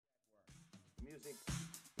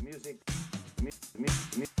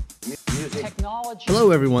Technology.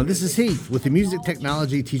 Hello, everyone. This is Heath with the Music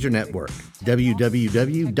Technology Teacher Network,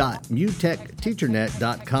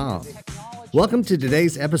 www.mutechteachernet.com. Welcome to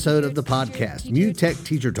today's episode of the podcast, MuTech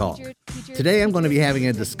Teacher Talk. Today, I'm going to be having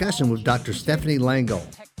a discussion with Dr. Stefani Langol.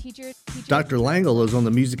 Dr. Langol is on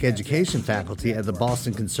the music education faculty at the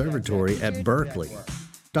Boston Conservatory at Berklee.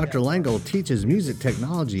 Dr. Langol teaches music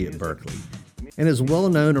technology at Berklee and is well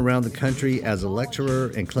known around the country as a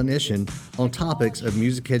lecturer and clinician on topics of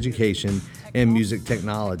music education and music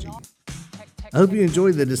technology. I hope you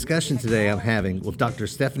enjoyed the discussion today I'm having with Dr.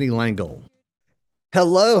 Stefani Langol.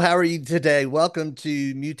 Hello, how are you today? Welcome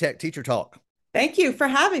to MuTech Teacher Talk. Thank you for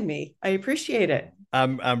having me. I appreciate it.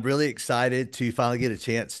 I'm really excited to finally get a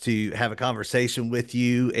chance to have a conversation with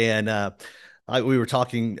you. And like we were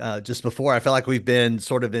talking just before, I feel like we've been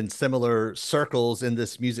sort of in similar circles in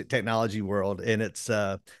this music technology world. And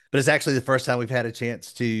but it's actually the first time we've had a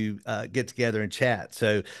chance to get together and chat.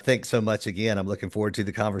 So thanks so much again. I'm looking forward to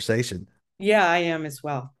the conversation. Yeah, I am as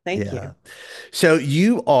well. Thank you. So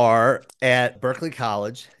you are at Berklee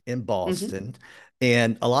College in Boston,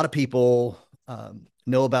 and a lot of people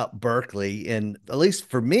know about Berklee. And at least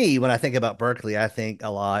for me, when I think about Berklee, I think a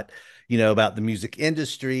lot, about the music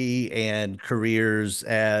industry and careers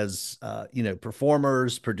as,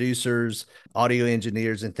 performers, producers, audio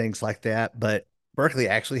engineers, and things like that. But Berklee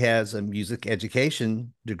actually has a music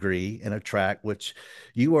education degree and a track, which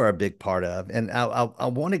you are a big part of. And I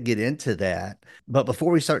want to get into that. But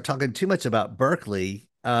before we start talking too much about Berklee,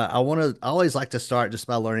 I always like to start just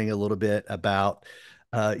by learning a little bit about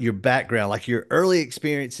your background, like your early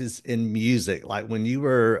experiences in music, like when you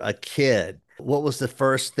were a kid. What was the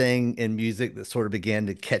first thing in music that sort of began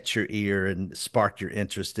to catch your ear and spark your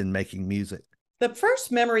interest in making music? The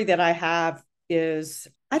first memory that I have is,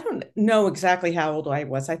 I don't know exactly how old I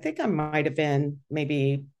was. I think I might have been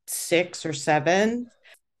maybe 6 or 7.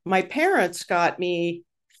 My parents got me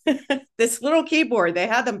this little keyboard. They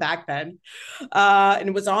had them back then. And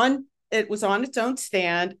it was on its own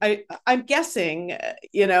stand. I'm guessing,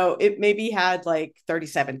 it maybe had like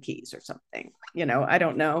 37 keys or something. I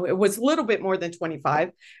don't know. It was a little bit more than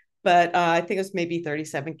 25, but I think it was maybe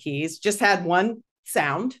 37 keys. Just had one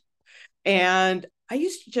sound. And I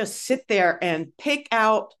used to just sit there and pick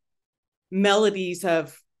out melodies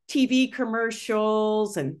of TV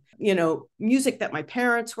commercials and, music that my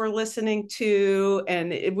parents were listening to.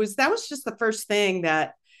 And that was just the first thing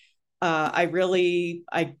that I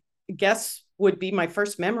guess would be my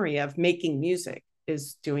first memory of making music,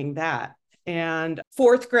 is doing that. And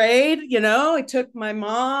 4th grade, I took my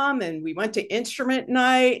mom and we went to instrument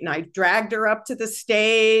night and I dragged her up to the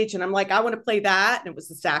stage and I'm like, I want to play that. And it was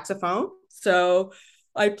the saxophone. So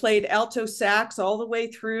I played alto sax all the way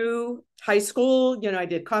through high school. I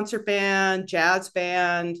did concert band, jazz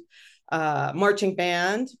band, marching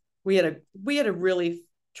band. We had a really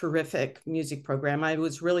terrific music program. I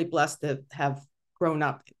was really blessed to have grown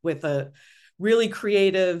up with a really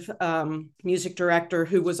creative music director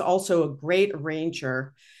who was also a great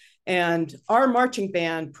arranger. And our marching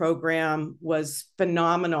band program was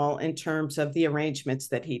phenomenal in terms of the arrangements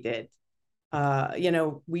that he did.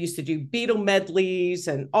 We used to do Beatle medleys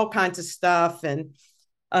and all kinds of stuff. And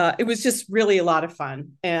it was just really a lot of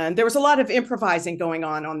fun. And there was a lot of improvising going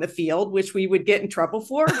on the field, which we would get in trouble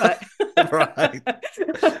for, but Right.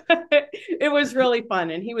 It was really fun.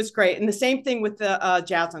 And he was great. And the same thing with the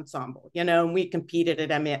jazz ensemble, and we competed at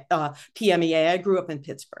PMEA. I grew up in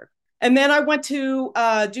Pittsburgh. And then I went to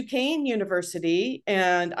Duquesne University,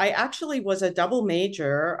 and I actually was a double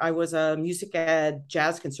major. I was a music ed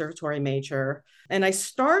jazz conservatory major. And I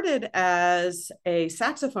started as a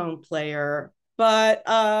saxophone player, but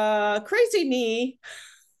crazy me,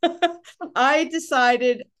 I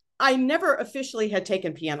decided I never officially had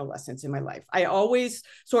taken piano lessons in my life. I always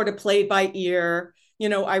sort of played by ear.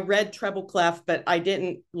 I read treble clef, but I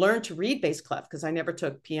didn't learn to read bass clef because I never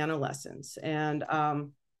took piano lessons. And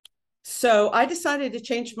so I decided to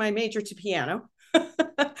change my major to piano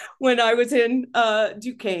when I was in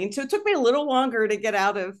Duquesne. So it took me a little longer to get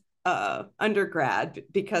out of undergrad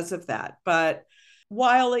because of that. But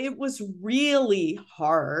while it was really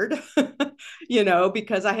hard,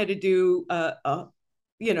 because I had to do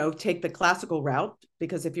take the classical route,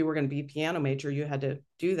 because if you were going to be a piano major, you had to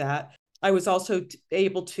do that. I was also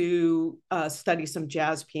able to study some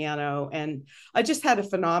jazz piano. And I just had a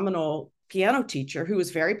phenomenal piano teacher who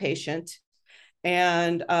was very patient.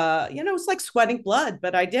 And, it was like sweating blood,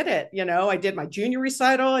 but I did it. I did my junior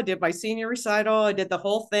recital, I did my senior recital, I did the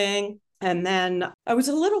whole thing. And then I was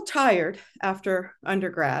a little tired after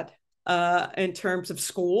undergrad in terms of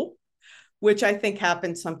school. which I think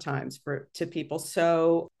happens sometimes to people.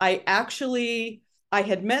 So I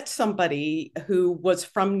had met somebody who was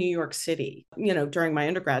from New York City, during my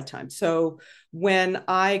undergrad time. So when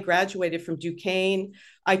I graduated from Duquesne,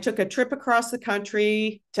 I took a trip across the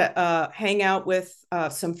country to hang out with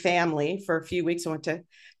some family for a few weeks. I went to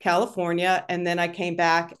California, and then I came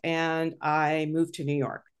back and I moved to New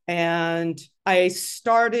York. And I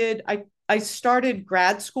started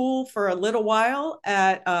grad school for a little while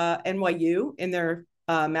at NYU in their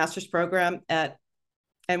master's program at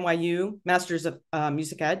NYU, Masters of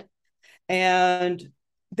Music Ed. And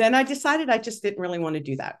then I decided I just didn't really want to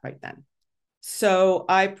do that right then. So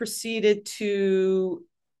I proceeded to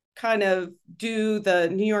kind of do the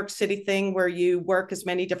New York City thing where you work as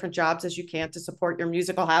many different jobs as you can to support your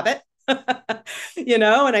musical habit.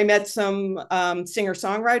 And I met some singer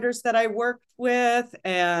songwriters that I worked with,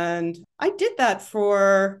 and I did that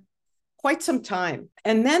for quite some time.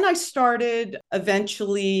 And then I started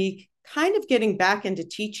eventually kind of getting back into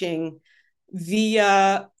teaching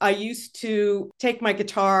via, I used to take my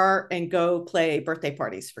guitar and go play birthday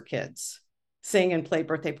parties for kids, sing and play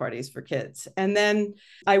birthday parties for kids. And then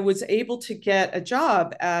I was able to get a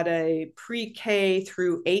job at a pre-K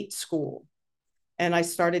through 8 school. And I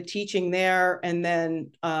started teaching there, and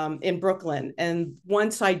then in Brooklyn. And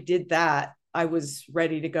once I did that, I was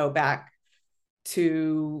ready to go back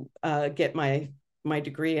to get my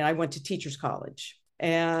degree. And I went to teachers college.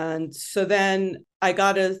 And so then I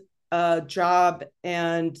got a job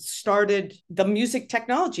and started the music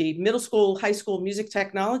technology, middle school, high school music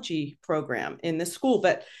technology program in this school.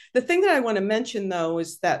 But the thing that I want to mention, though,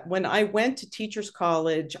 is that when I went to teachers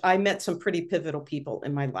college, I met some pretty pivotal people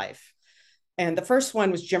in my life. And the first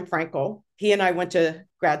one was Jim Frankel. He and I went to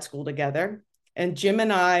grad school together. And Jim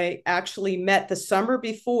and I actually met the summer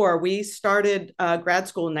before we started grad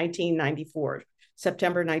school in 1994,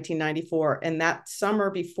 September 1994. And that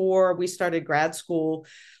summer before we started grad school,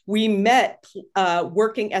 we met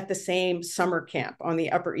working at the same summer camp on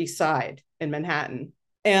the Upper East Side in Manhattan.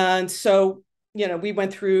 And so, we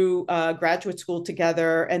went through graduate school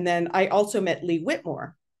together. And then I also met Lee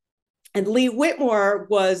Whitmore. And Lee Whitmore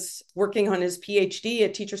was working on his PhD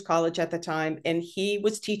at Teachers College at the time, and he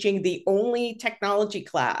was teaching the only technology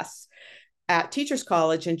class at Teachers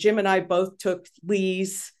College. And Jim and I both took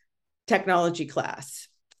Lee's technology class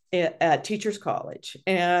at Teachers College.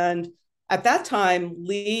 And at that time,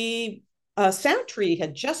 Lee Soundtree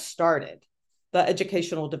had just started the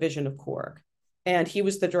educational division of Korg, and he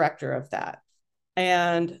was the director of that.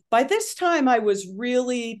 And by this time, I was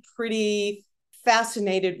really pretty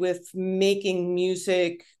fascinated with making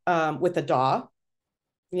music with a DAW.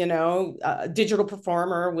 Digital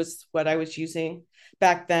Performer was what I was using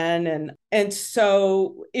back then. And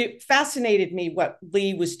so it fascinated me what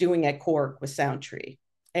Lee was doing at Korg with Soundtree.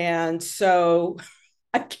 And so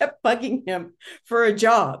I kept bugging him for a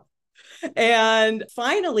job. And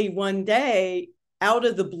finally, one day, out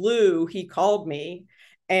of the blue, he called me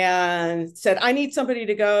and said, I need somebody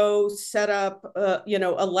to go set up, a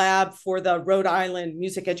lab for the Rhode Island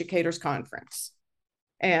Music Educators Conference.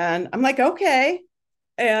 And I'm like, okay.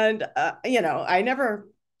 And, I never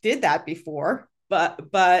did that before,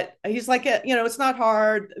 but he's like, it's not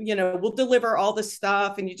hard. We'll deliver all this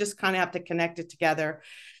stuff and you just kind of have to connect it together.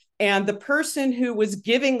 And the person who was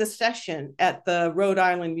giving the session at the Rhode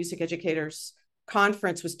Island Music Educators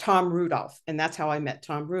Conference was Tom Rudolph. And that's how I met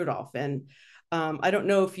Tom Rudolph. And I don't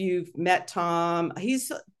know if you've met Tom. He's,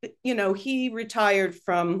 he retired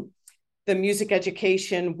from the music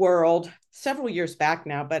education world several years back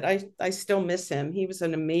now, but I still miss him. He was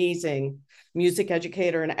an amazing music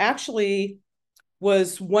educator and actually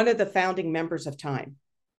was one of the founding members of Time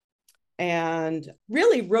and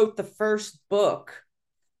really wrote the first book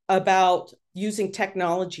about using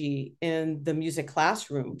technology in the music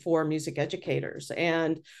classroom for music educators.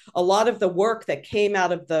 And a lot of the work that came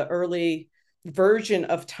out of the early version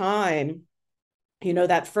of Time,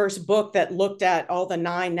 that first book that looked at all the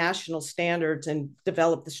 9 national standards and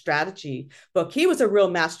developed the strategy book, he was a real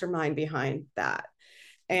mastermind behind that.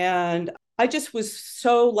 And I just was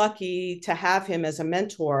so lucky to have him as a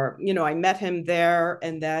mentor. I met him there,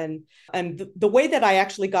 and the way that I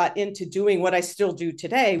actually got into doing what I still do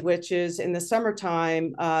today, which is in the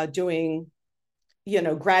summertime doing,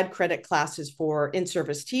 grad credit classes for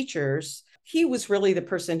in-service teachers. He was really the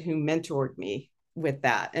person who mentored me with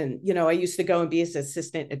that. And, I used to go and be his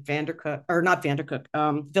assistant at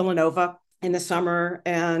Villanova in the summer.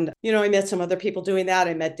 And, I met some other people doing that.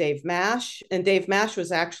 I met Dave Mash, and Dave Mash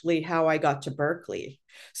was actually how I got to Berklee.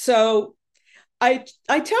 So I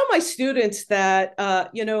tell my students that,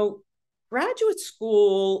 graduate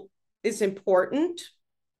school is important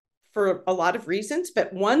for a lot of reasons,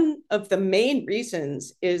 but one of the main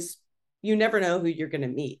reasons is you never know who you're going to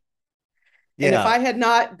meet. And if Yeah. I had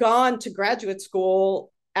not gone to graduate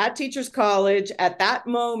school at Teachers College at that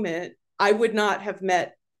moment, I would not have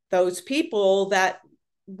met those people that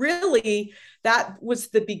really, that was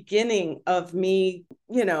the beginning of me,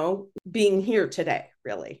 being here today,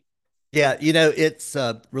 really. Yeah, it's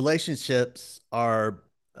relationships are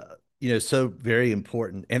so very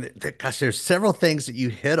important. And gosh, there's several things that you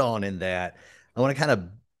hit on in that. I want to kind of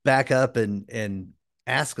back up and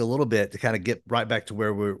ask a little bit to kind of get right back to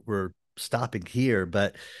where we're stopping here.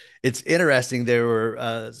 But it's interesting. There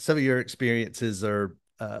were some of your experiences are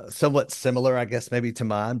somewhat similar, I guess, maybe to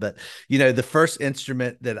mine. But the first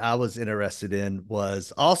instrument that I was interested in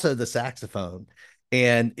was also the saxophone.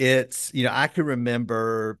 And it's, I can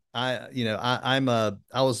remember I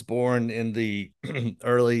was born in the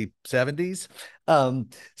early 70s. Um,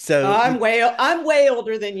 so I'm way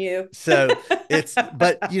older than you. so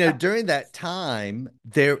but during that time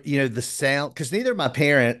there, the sound, because neither of my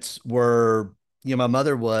parents were, my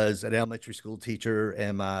mother was an elementary school teacher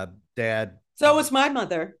and my dad, So was my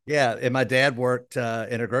mother. yeah, and my dad worked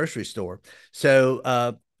in a grocery store. So,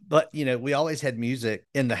 but we always had music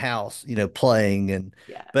in the house, playing, and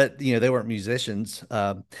Yeah. but they weren't musicians.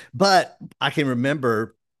 But I can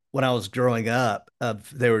remember when I was growing up,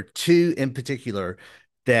 there were two in particular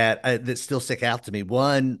that still stick out to me.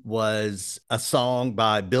 One was a song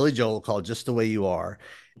by Billy Joel called "Just the Way You Are,"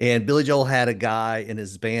 and Billy Joel had a guy in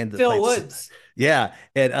his band that Phil played, Woods. yeah,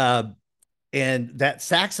 and that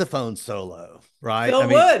saxophone solo, right? I Phil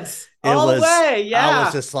mean, Woods. it All the was, way. I was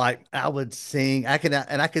Yeah. just like, I would sing, I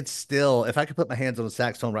could still, if I could put my hands on the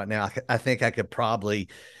saxophone right now, I think I could probably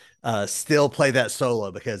still play that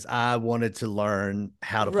solo because I wanted to learn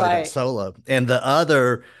how to play that Right. solo. And the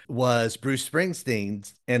other was Bruce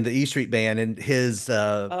Springsteen and the E Street Band and his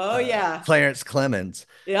Oh yeah. Clarence Clemens.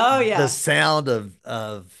 Oh The yeah. sound of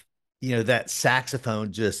that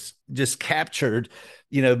saxophone just captured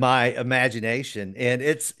my imagination. And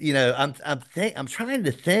it's, I'm trying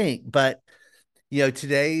to think, but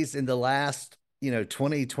today's in the last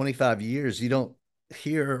 20 25 years, you don't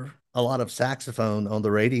hear a lot of saxophone on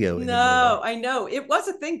the radio anymore. No, I know. It was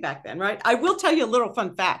a thing back then, right? I will tell you a little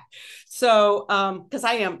fun fact. So, because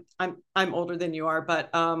I'm older than you are, but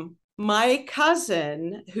my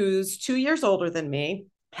cousin, who's 2 years older than me,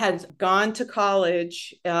 had gone to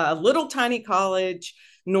college, a little tiny college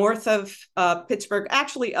north of Pittsburgh,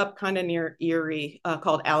 actually up kind of near Erie,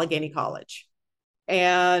 called Allegheny College.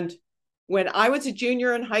 And when I was a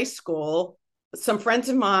junior in high school, some friends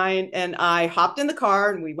of mine and I hopped in the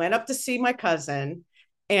car and we went up to see my cousin.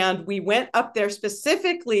 And we went up there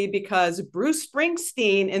specifically because Bruce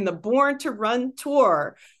Springsteen in the Born to Run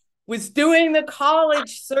tour was doing the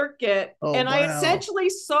college circuit. Oh, And I wow. essentially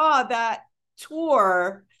saw that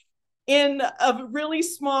tour in a really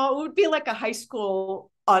small, it would be like a high school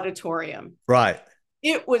auditorium. Right.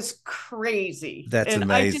 It was crazy. That's And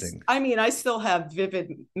amazing. I mean, I still have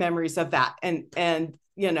vivid memories of that. And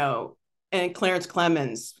Clarence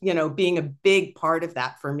Clemens, being a big part of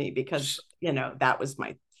that for me because, that was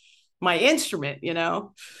my instrument. So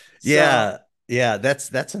Yeah, yeah,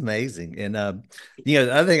 that's amazing. And the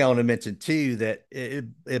other thing I want to mention too, that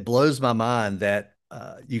it blows my mind that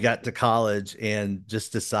you got to college and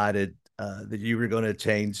just decided that you were going to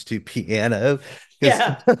change to piano because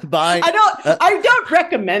yeah, by uh, I don't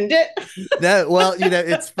recommend it. no, well,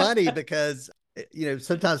 it's funny because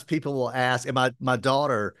sometimes people will ask, and my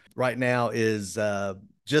daughter right now is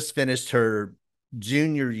just finished her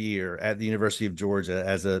junior year at the University of Georgia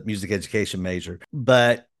as a music education major.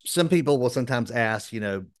 But some people will sometimes ask,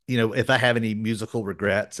 if I have any musical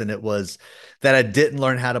regrets, and it was that I didn't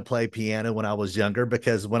learn how to play piano when I was younger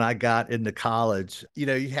because when I got into college,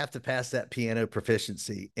 you have to pass that piano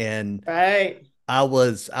proficiency, and Right. I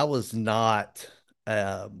was not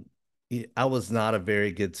um I was not a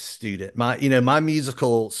very good student. My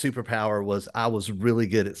musical superpower was I was really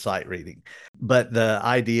good at sight reading. But the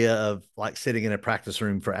idea of like sitting in a practice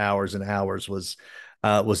room for hours and hours was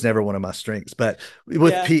never one of my strengths. But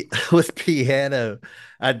Yeah. with piano,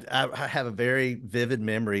 I have a very vivid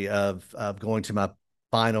memory of going to my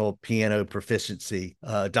final piano proficiency,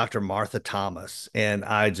 Dr. Martha Thomas, and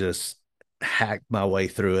I just hacked my way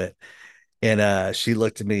through it. And she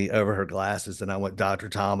looked at me over her glasses and I went, Dr.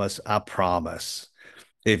 Thomas, I promise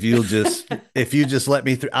if you just let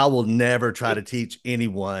me through, I will never try to teach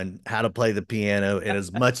anyone how to play the piano. And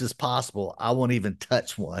as much as possible, I won't even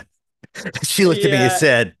touch one. She looked at me and Yeah.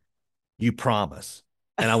 said, you promise.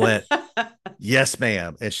 And I went, yes,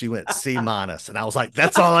 ma'am. And she went C minus. And I was like,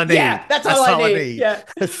 that's all I need. Yeah, that's all That's I all I need. need. Yeah.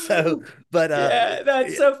 So, but Yeah,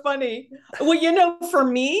 that's so funny. Well, for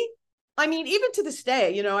me, I mean, even to this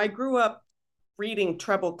day, I grew up reading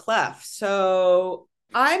treble clef. So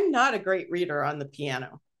I'm not a great reader on the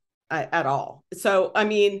piano at all. So, I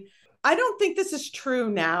mean, I don't think this is true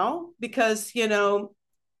now because,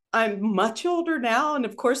 I'm much older now. And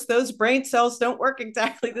of course, those brain cells don't work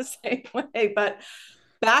exactly the same way. But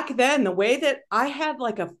back then, the way that I had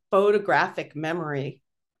like a photographic memory.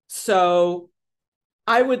 So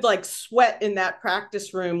I would like sweat in that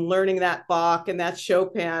practice room learning that Bach and that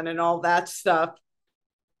Chopin and all that stuff.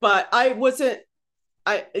 But I wasn't,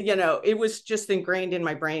 it was just ingrained in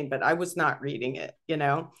my brain, but I was not reading it.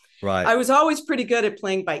 right, I was always pretty good at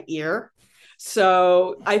playing by ear.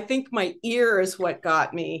 So I think my ear is what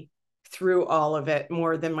got me through all of it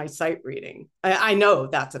more than my sight reading. I know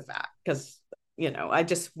that's a fact because, I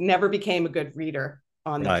just never became a good reader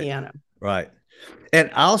on the right, piano. right.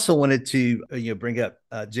 And I also wanted to bring up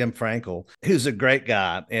Jim Frankel, who's a great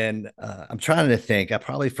guy. And I'm trying to think. I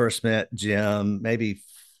probably first met Jim maybe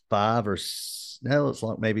no, it's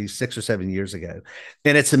long, maybe 6 or 7 years ago.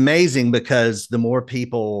 And it's amazing because the more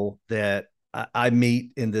people that I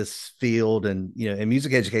meet in this field and in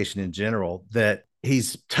music education in general, that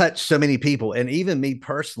he's touched so many people. And even me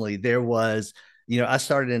personally, there was, I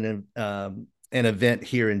started in an event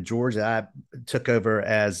here in Georgia. I took over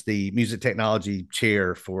as the music technology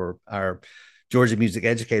chair for our Georgia Music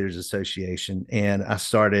Educators Association, and I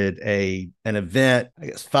started an event, I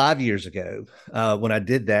guess 5 years ago, when I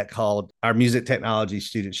did that, called our Music Technology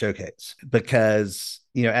Student Showcase. Because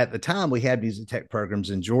at the time we had music tech programs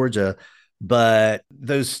in Georgia, but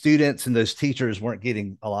those students and those teachers weren't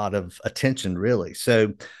getting a lot of attention, really.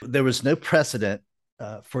 So there was no precedent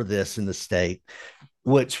for this in the state,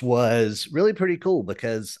 which was really pretty cool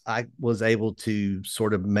because I was able to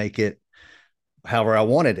sort of make it however I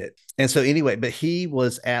wanted it. And so, anyway, but he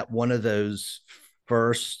was at one of those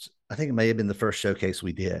first, I think it may have been the first showcase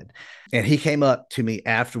we did. And he came up to me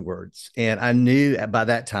afterwards. And I knew by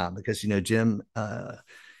that time because, Jim,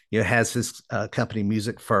 has his company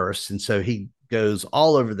Music First. And so he goes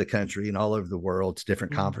all over the country and all over the world to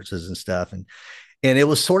different conferences and stuff. And it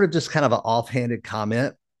was sort of just kind of an offhanded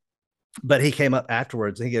comment. But he came up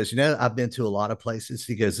afterwards and he goes, I've been to a lot of places.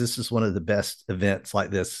 He goes, this is one of the best events like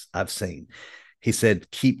this I've seen. He said,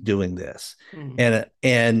 keep doing this.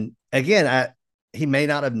 And again, he may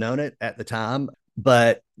not have known it at the time,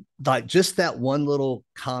 but like just that one little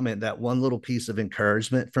comment, that one little piece of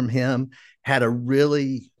encouragement from him had a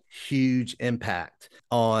really huge impact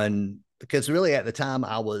on, because really at the time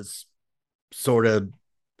I was sort of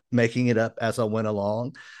making it up as I went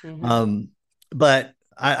along. But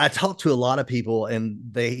I talked to a lot of people and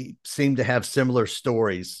they seem to have similar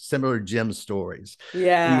stories, similar Jim stories,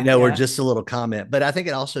 Yeah. or just a little comment. But I think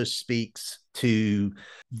it also speaks to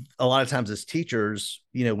a lot of times as teachers,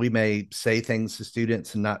 we may say things to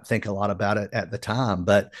students and not think a lot about it at the time.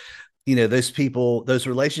 But, those people, those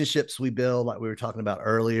relationships we build, like we were talking about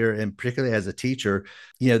earlier, and particularly as a teacher,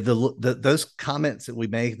 those comments that we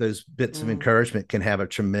make, those bits of encouragement can have a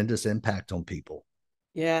tremendous impact on people.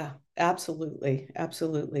 Yeah, absolutely.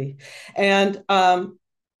 Absolutely. And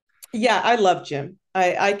yeah, I love Jim.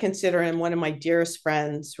 I consider him one of my dearest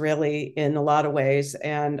friends, really, in a lot of ways.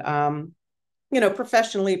 And,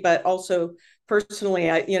 professionally, but also personally,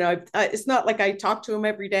 it's not like I talk to him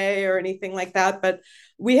every day or anything like that, but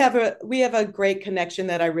we have a great connection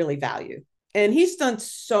that I really value. And he's done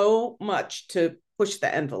so much to push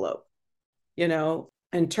the envelope,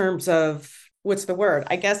 in terms of what's the word?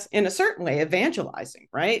 I guess in a certain way, evangelizing,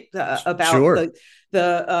 right? About Sure.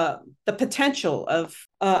 the potential of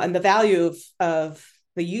and the value of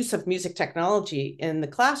the use of music technology in the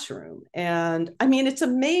classroom. And I mean, it's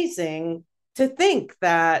amazing to think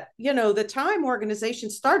that the Time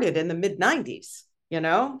organization started in the mid '90s.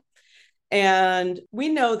 And we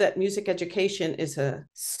know that music education is a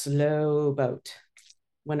slow boat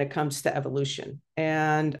when it comes to evolution.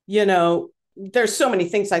 And there's so many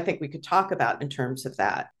things I think we could talk about in terms of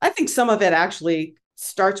that. I think some of it actually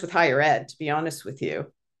starts with higher ed, to be honest with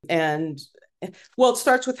you. And well, it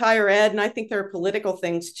starts with higher ed. And I think there are political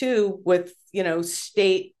things too with,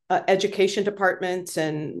 state education departments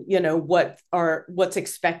and, what's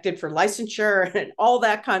expected for licensure and all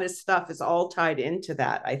that kind of stuff is all tied into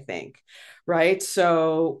that, I think. Right.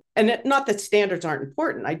 So, and not that standards aren't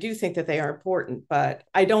important. I do think that they are important, but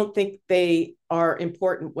I don't think they are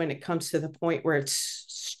important when it comes to the point where it's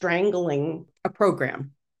strangling a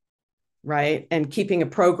program. Right. And keeping a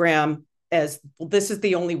program as well, this is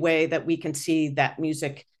the only way that we can see that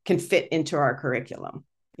music can fit into our curriculum.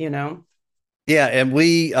 you know? Yeah, and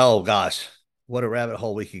oh gosh, what a rabbit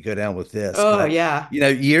hole we could go down with this. Oh, But, yeah.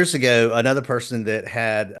 years ago, another person that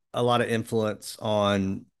had a lot of influence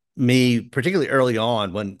on me, particularly early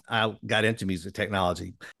on when I got into music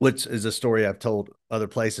technology, which is a story I've told other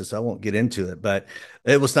places, so I won't get into it, but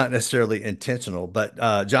it was not necessarily intentional. But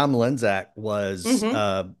John Melenzak was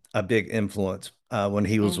Mm-hmm. a big influence when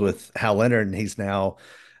he was Mm-hmm. with Hal Leonard, and he's now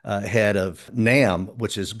head of NAM,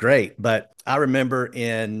 which is great. But I remember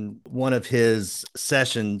in one of his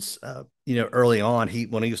sessions, early on,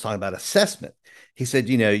 when he was talking about assessment, he said,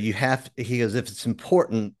 he goes, if it's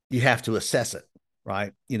important, you have to assess it,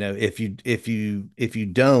 right? If you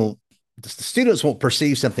don't, the students won't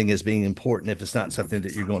perceive something as being important if it's not something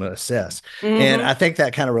that you're going to assess. And Mm-hmm. I think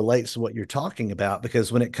that kind of relates to what you're talking about,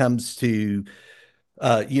 because when it comes to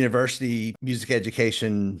university music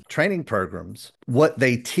education training programs, what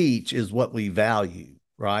they teach is what we value,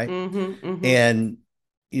 right? Mm-hmm. Mm-hmm. And,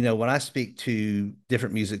 when I speak to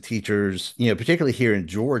different music teachers, particularly here in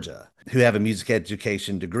Georgia, who have a music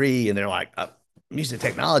education degree, and they're like, music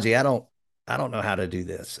technology, I don't know how to do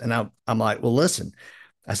this. And I'm like, well, listen,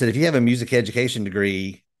 I said, if you have a music education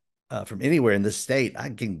degree from anywhere in this state, I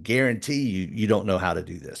can guarantee you don't know how to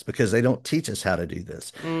do this, because they don't teach us how to do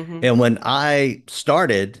this. Mm-hmm. And when I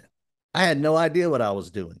started, I had no idea what I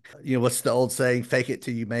was doing. What's the old saying? Fake it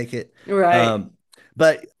till you make it. Right. Um,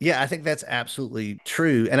 but yeah, I think that's absolutely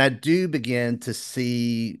true. And I do begin to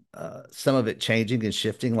see some of it changing and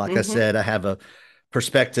shifting. Like I Mm-hmm. said, I have a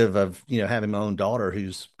perspective of having my own daughter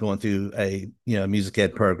who's going through a music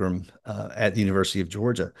ed program at the University of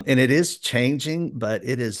Georgia, and it is changing, but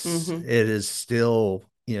it is Mm-hmm. it is still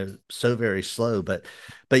so very slow. But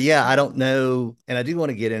yeah, I don't know, and I do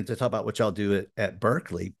want to get into talk about what y'all do at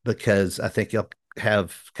Berklee, because I think y'all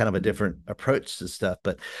have kind of a different approach to stuff.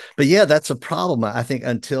 But yeah, that's a problem. I think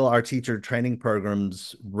until our teacher training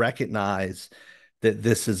programs recognize that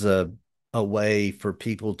this is a way for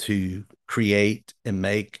people to create and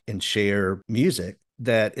make and share music,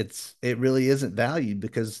 that it really isn't valued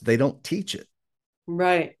because they don't teach it.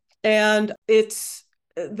 Right. And it's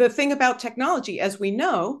the thing about technology, as we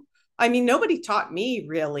know, I mean, nobody taught me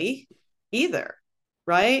really either,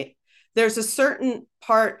 right? There's a certain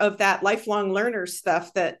part of that lifelong learner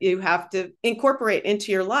stuff that you have to incorporate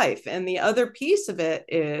into your life. And the other piece of it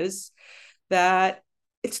is that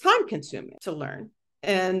it's time consuming to learn.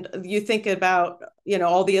 And you think about,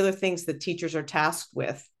 all the other things that teachers are tasked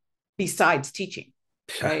with besides teaching,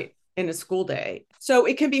 right? In a school day. So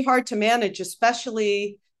it can be hard to manage,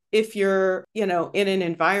 especially if you're, in an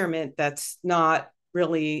environment that's not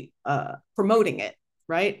really promoting it,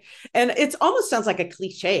 right? And it almost sounds like a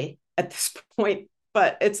cliche at this point,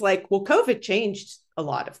 but it's like, well, COVID changed a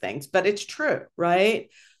lot of things, but it's true, right?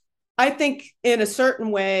 I think in a certain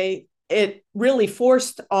way, it really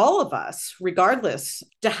forced all of us, regardless,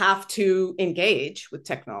 to have to engage with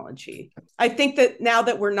technology. I think that now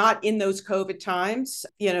that we're not in those COVID times,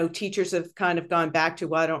 teachers have kind of gone back to,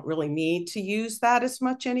 well, I don't really need to use that as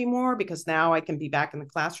much anymore because now I can be back in the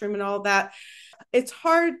classroom and all that. It's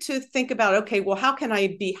hard to think about, okay, well, how can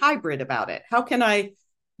I be hybrid about it? How can I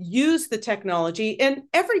use the technology? And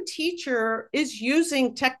every teacher is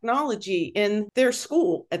using technology in their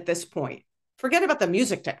school at this point. Forget about the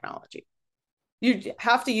music technology. You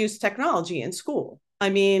have to use technology in school.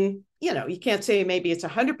 I mean, you can't say maybe it's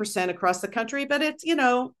 100% across the country, but it's,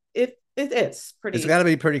 it is It's pretty, got to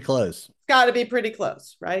be pretty close. got to be pretty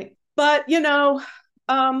close, right? But,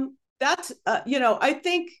 that's, I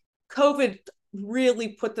think COVID really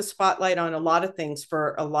put the spotlight on a lot of things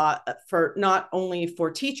for not only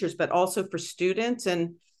for teachers, but also for students.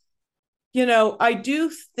 And I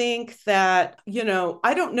do think that,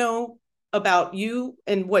 I don't know about you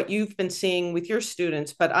and what you've been seeing with your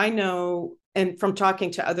students, but I know, and from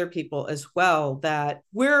talking to other people as well, that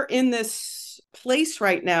we're in this place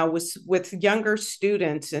right now with younger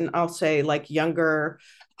students, and I'll say like younger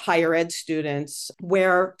higher ed students,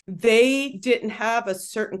 where they didn't have a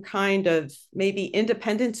certain kind of maybe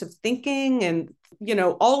independence of thinking, and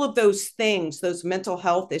all of those things, those mental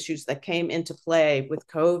health issues that came into play with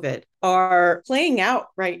COVID are playing out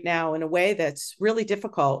right now in a way that's really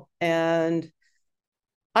difficult. And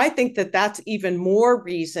I think that that's even more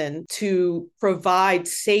reason to provide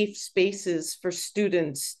safe spaces for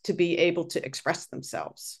students to be able to express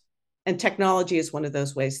themselves. And technology is one of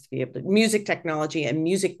those ways to be able to, music technology and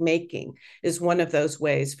music making is one of those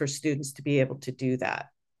ways for students to be able to do that.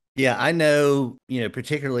 Yeah, I know,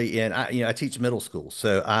 particularly I teach middle school.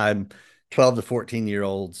 So I'm 12 to 14-year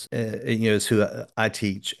olds, is who I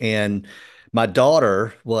teach. And My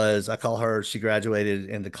daughter was, I call her, she graduated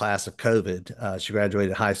in the class of COVID. She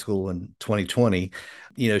graduated high school in 2020.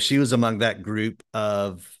 She was among that group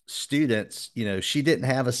of students. She didn't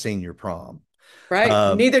have a senior prom. Right.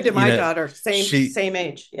 Um, Neither did you my know, daughter. Same she, same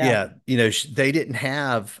age. Yeah. yeah, they didn't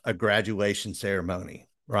have a graduation ceremony,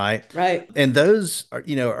 right? Right. And those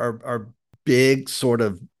are big sort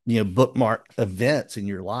of bookmark events in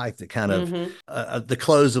your life that kind of Mm-hmm. the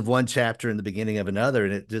close of one chapter and the beginning of another.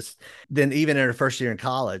 And it just then even in her first year in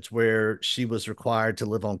college, where she was required to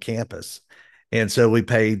live on campus, and so we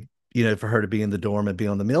paid for her to be in the dorm and be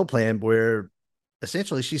on the meal plan where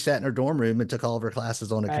essentially she sat in her dorm room and took all of her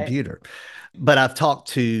classes on a Right. computer. But I've talked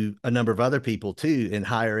to a number of other people too in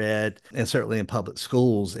higher ed and certainly in public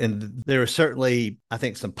schools. And there are certainly, I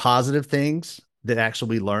think, some positive things that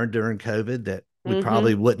actually we learned during COVID that we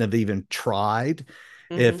probably Mm-hmm. wouldn't have even tried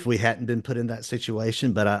if Mm-hmm. we hadn't been put in that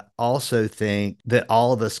situation. But I also think that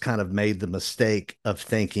all of us kind of made the mistake of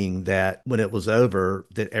thinking that when it was over,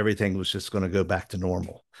 that everything was just going to go back to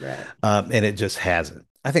normal. Right. And it just hasn't.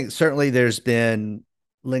 I think certainly there's been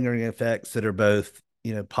lingering effects that are both,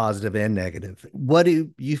 positive and negative. What do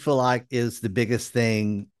you feel like is the biggest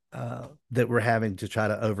thing that we're having to try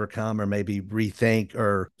to overcome or maybe rethink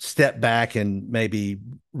or step back and maybe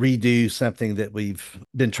redo something that we've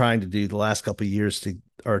been trying to do the last couple of years to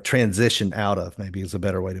or transition out of, maybe is a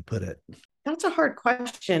better way to put it. That's a hard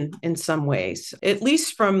question in some ways, at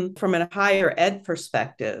least from a higher ed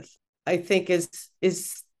perspective. I think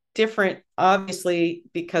is different, obviously,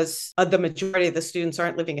 because the majority of the students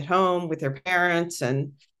aren't living at home with their parents,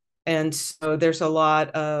 and so there's a lot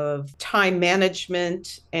of time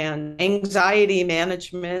management and anxiety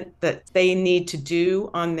management that they need to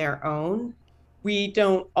do on their own. We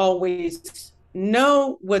don't always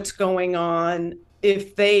know what's going on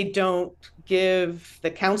if they don't give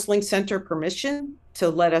the counseling center permission to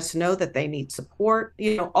let us know that they need support,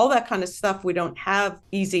 all that kind of stuff. We don't have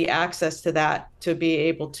easy access to that to be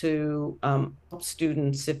able to help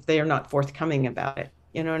students if they are not forthcoming about it.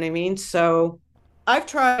 You know what I mean? So I've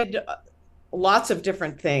tried lots of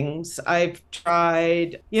different things. I've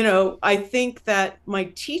tried, I think that my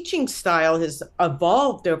teaching style has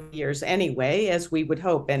evolved over years anyway, as we would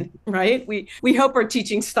hope. And right, we hope our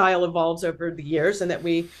teaching style evolves over the years and that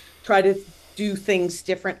we try to do things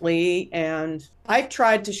differently. And I've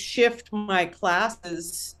tried to shift my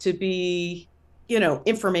classes to be,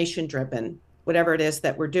 information driven, whatever it is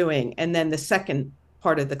that we're doing. And then the second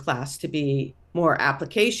part of the class to be more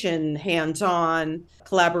application, hands-on,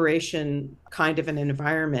 collaboration kind of an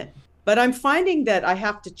environment. But I'm finding that I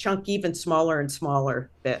have to chunk even smaller and smaller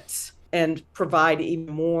bits and provide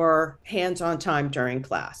even more hands-on time during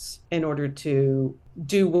class in order to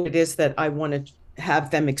do what it is that I want to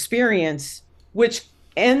have them experience, which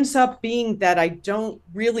ends up being that I don't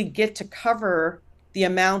really get to cover the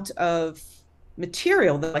amount of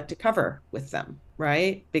material that I like to cover with them,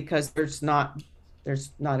 right? Because there's not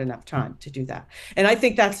enough time to do that. And I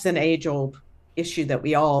think that's an age old issue that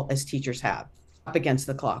we all as teachers have up against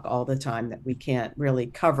the clock all the time, that we can't really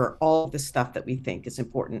cover all the stuff that we think is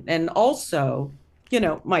important. And also,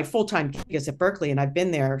 my full-time gig is at Berklee, and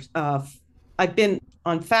I've been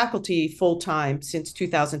on faculty full-time since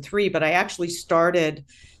 2003, but I actually started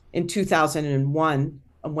in 2001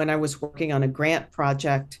 when I was working on a grant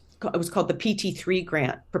project. It was called the PT3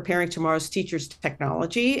 grant, Preparing Tomorrow's Teachers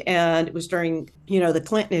Technology. And it was during, the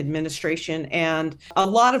Clinton administration. And a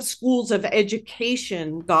lot of schools of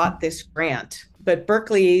education got this grant, but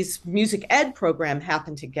Berklee's music ed program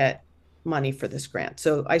happened to get money for this grant.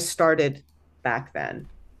 So I started back then.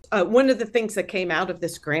 One of the things that came out of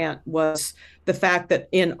this grant was the fact that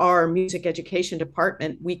in our music education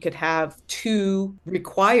department, we could have two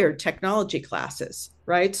required technology classes,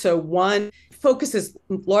 right? So one focuses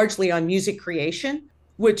largely on music creation,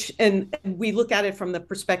 and we look at it from the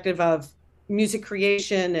perspective of music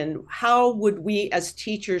creation and how would we as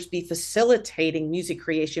teachers be facilitating music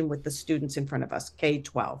creation with the students in front of us,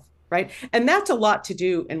 K-12. Right. And that's a lot to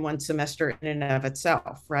do in one semester in and of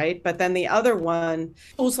itself. Right. But then the other one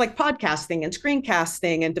was like podcasting and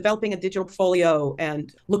screencasting and developing a digital portfolio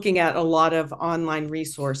and looking at a lot of online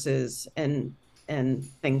resources and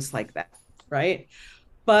things like that. Right.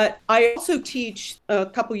 But I also a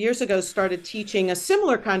couple of years ago, started teaching a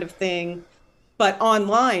similar kind of thing, but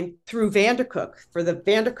online through Vandercook for the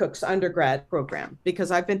Vandercook's undergrad program,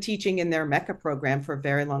 because I've been teaching in their Mecca program for a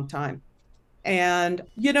very long time. And,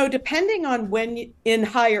 depending on in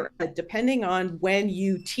higher ed, depending on when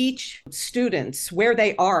you teach students where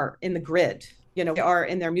they are in the grid, they are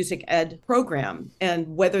in their music ed program,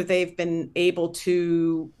 and whether they've been able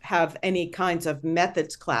to have any kinds of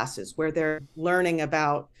methods classes where they're learning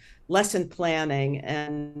about lesson planning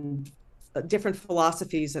and different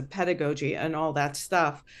philosophies of pedagogy and all that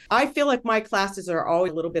stuff. I feel like my classes are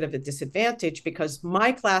always a little bit of a disadvantage because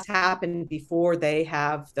my class happened before they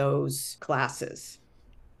have those classes.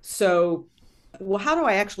 So, well, how do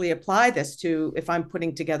I actually apply this to if I'm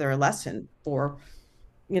putting together a lesson for,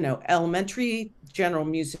 elementary general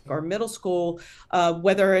music or middle school,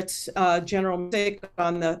 whether it's general music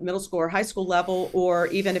on the middle school or high school level, or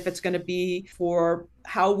even if it's going to be for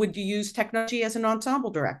how would you use technology as an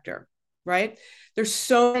ensemble director, right? There's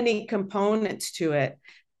so many components to it.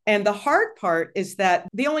 And the hard part is that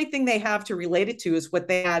the only thing they have to relate it to is what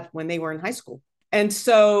they had when they were in high school. And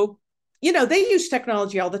so, they use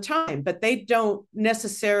technology all the time, but they don't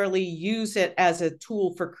necessarily use it as a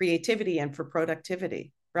tool for creativity and for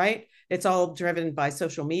productivity, right? It's all driven by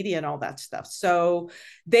social media and all that stuff. So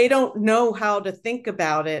they don't know how to think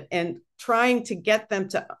about it, and trying to get them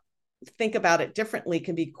to think about it differently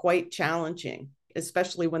can be quite challenging,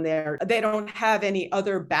 especially when they don't have any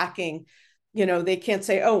other backing. They can't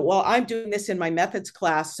say, oh, well, I'm doing this in my methods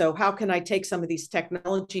class, so how can I take some of these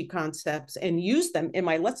technology concepts and use them in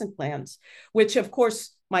my lesson plans, which of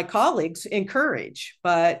course my colleagues encourage.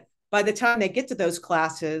 But by the time they get to those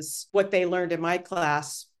classes, what they learned in my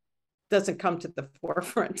class doesn't come to the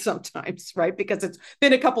forefront sometimes, right? Because it's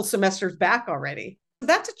been a couple semesters back already.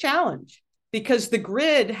 That's a challenge, because the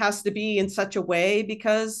grid has to be in such a way,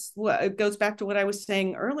 because it goes back to what I was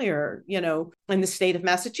saying earlier. In the state of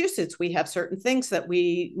Massachusetts, we have certain things that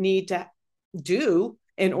we need to do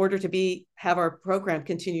in order to have our program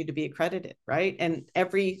continue to be accredited, right? And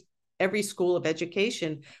every school of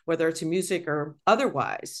education, whether it's in music or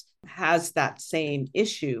otherwise, has that same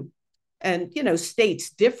issue. And,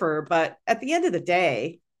 states differ, but at the end of the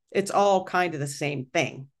day, it's all kind of the same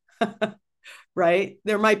thing. Right?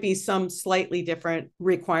 There might be some slightly different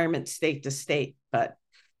requirements state to state, but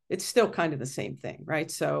it's still kind of the same thing, right?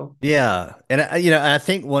 So, Yeah. And I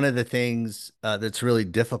think one of the things that's really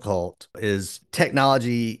difficult is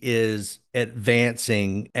technology is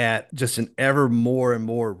advancing at just an ever more and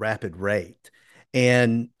more rapid rate.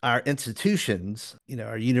 And our institutions,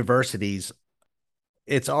 our universities,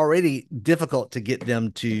 it's already difficult to get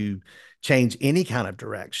them to change any kind of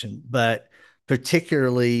direction, but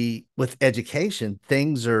particularly with education,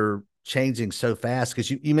 things are changing so fast. Because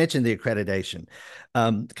you mentioned the accreditation,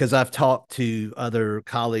 because I've talked to other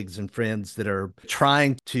colleagues and friends that are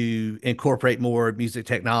trying to incorporate more music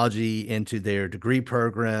technology into their degree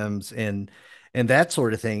programs and that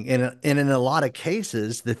sort of thing. And in a lot of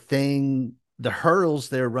cases, the hurdles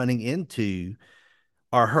they're running into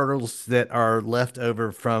are hurdles that are left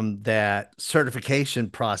over from that certification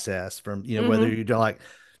process from, whether mm-hmm, you're doing like,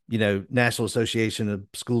 National Association of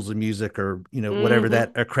Schools of Music or, whatever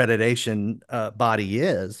that mm-hmm. accreditation body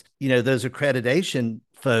is, those accreditation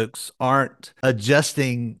folks aren't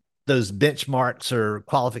adjusting those benchmarks or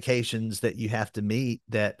qualifications that you have to meet.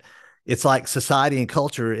 That it's like society and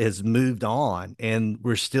culture has moved on and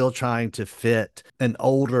we're still trying to fit an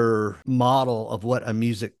older model of what a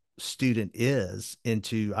music student is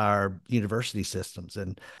into our university systems.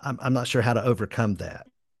 And I'm not sure how to overcome that.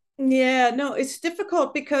 Yeah, no, it's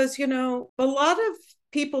difficult because, a lot of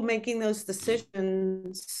people making those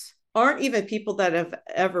decisions aren't even people that have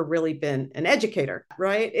ever really been an educator,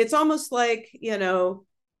 right? It's almost like,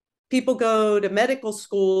 people go to medical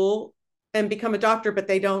school and become a doctor, but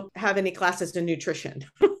they don't have any classes in nutrition.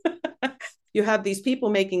 You have these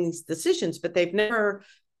people making these decisions, but they've never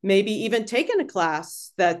maybe even taken a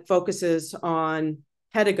class that focuses on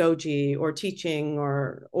pedagogy or teaching,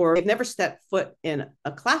 or they've never stepped foot in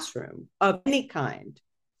a classroom of any kind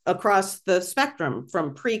across the spectrum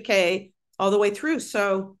from pre-K all the way through.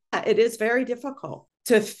 So it is very difficult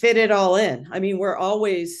to fit it all in. I mean, we're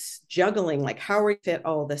always juggling, like, how we fit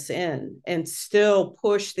all this in and still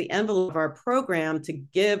push the envelope of our program to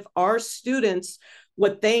give our students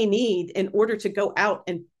what they need in order to go out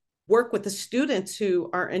and work with the students who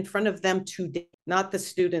are in front of them today, not the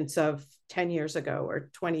students of 10 years ago or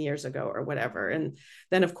 20 years ago or whatever. And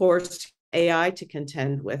then, of course, AI to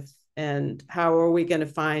contend with. And how are we going to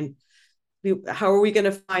find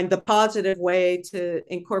the positive way to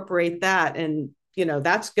incorporate that? And,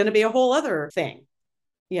 that's going to be a whole other thing.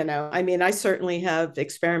 I mean, I certainly have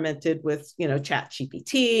experimented with, Chat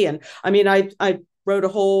GPT. And I mean, I wrote a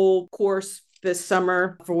whole course this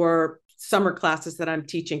summer for summer classes that I'm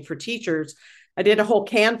teaching for teachers. I did a whole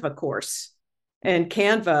Canva course, and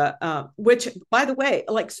Canva, which, by the way,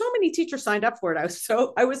 like, so many teachers signed up for it.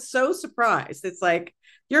 I was so surprised. It's like,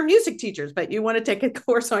 you're music teachers, but you want to take a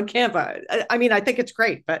course on Canva. I mean, I think it's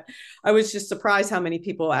great, but I was just surprised how many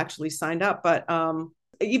people actually signed up. But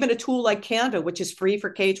even a tool like Canva, which is free for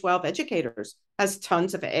K-12 educators, has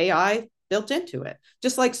tons of AI built into it,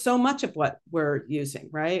 just like so much of what we're using,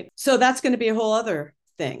 right? So that's going to be a whole other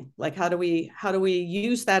thing. Like, how do we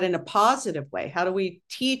use that in a positive way? How do we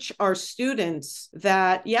teach our students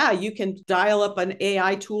that, yeah, you can dial up an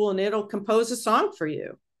AI tool and it'll compose a song for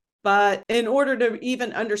you? But in order to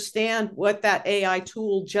even understand what that AI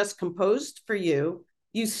tool just composed for you,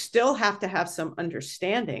 you still have to have some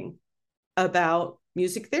understanding about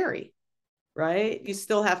music theory, right? You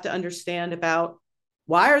still have to understand about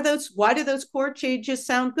why do those chord changes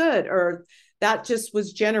sound good? Or that just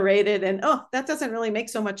was generated and, oh, that doesn't really make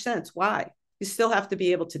so much sense. Why? You still have to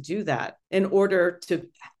be able to do that in order to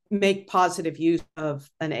make positive use of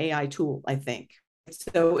an AI tool, I think.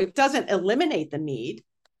 So it doesn't eliminate the need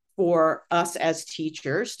for us as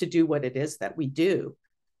teachers to do what it is that we do.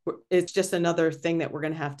 It's just another thing that we're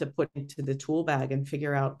going to have to put into the tool bag and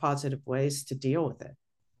figure out positive ways to deal with it.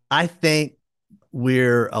 I think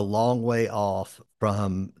we're a long way off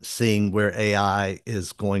from seeing where AI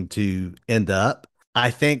is going to end up.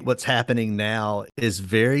 I think what's happening now is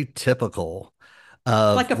very typical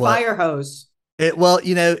of Like a fire hose. well,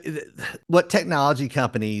 what technology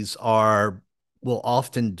companies are will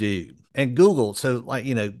often do, and Google. So, like,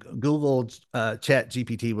 Google Chat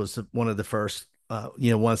GPT was one of the first,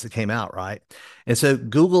 ones that came out, right? And so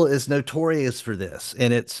Google is notorious for this,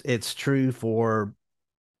 and it's true for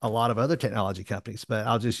a lot of other technology companies. But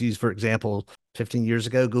I'll just use, for example, 15 years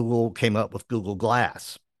ago, Google came up with Google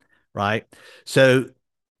Glass, right? So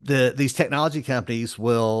these technology companies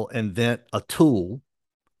will invent a tool,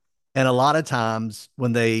 and a lot of times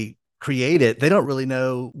when they create it, they don't really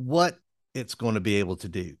know what it's going to be able to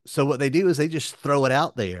do. So what they do is they just throw it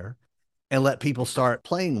out there and let people start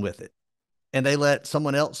playing with it. And they let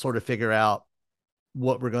someone else sort of figure out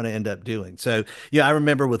what we're going to end up doing. So, yeah, I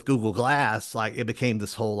remember with Google Glass, like it became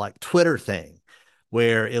this whole like Twitter thing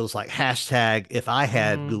where it was like hashtag if I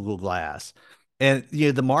had Mm-hmm. Google Glass. And,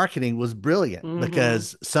 the marketing was brilliant Mm-hmm.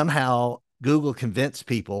 because somehow Google convinced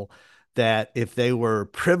people that if they were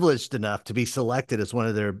privileged enough to be selected as one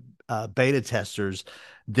of their beta testers,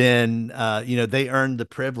 then they earned the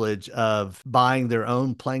privilege of buying their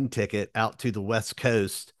own plane ticket out to the West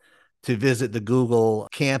Coast to visit the Google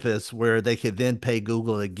campus, where they could then pay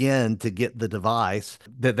Google again to get the device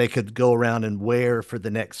that they could go around and wear for the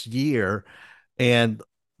next year. And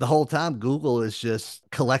the whole time, Google is just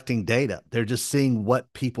collecting data. They're just seeing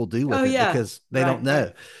what people do Oh with it yeah. because they don't Right, know.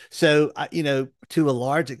 right. So, to a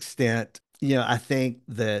large extent, I think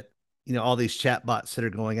that, all these chatbots that are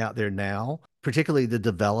going out there now, particularly the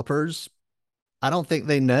developers, I don't think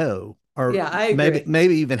they know, or Yeah, I maybe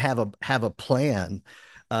agree. even have a plan.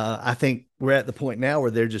 I think we're at the point now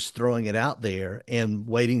where they're just throwing it out there and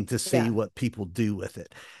waiting to see Yeah. what people do with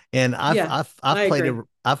it. And Yeah, I agree.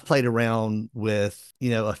 I've played around with,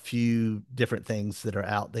 a few different things that are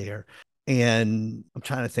out there. And I'm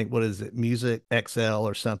trying to think, what is it, Music XL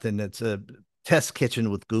or something? That's a test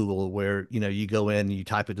kitchen with Google where, you go in and you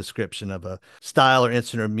type a description of a style or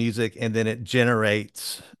instrument of music, and then it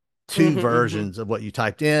generates two Mm-hmm, mm-hmm. versions of what you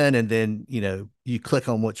typed in, and then you click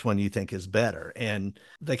on which one you think is better, and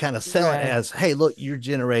they kind of sell it Right, as, hey, look, you're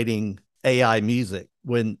generating AI music,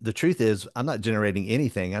 when the truth is I'm not generating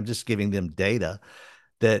anything. I'm just giving them data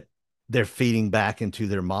that they're feeding back into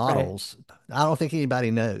their right. models. I don't think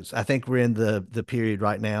anybody knows. I think we're in the period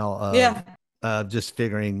right now of Yeah. just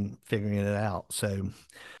figuring it out. So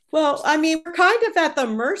Well, I mean, we're kind of at the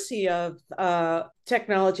mercy of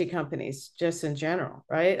technology companies just in general,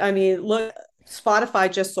 right? I mean, look,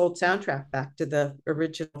 Spotify just sold Soundtrack back to the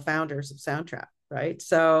original founders of Soundtrack, right?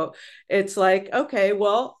 So it's like, okay,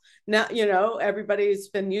 well, now, everybody's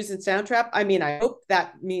been using Soundtrap. I mean, I hope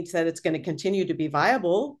that means that it's going to continue to be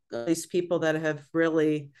viable, at least people that have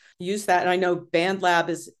really used that. And I know BandLab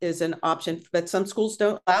is an option, but some schools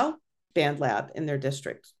don't allow BandLab in their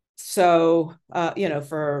districts. So,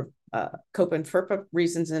 for COPA and FERPA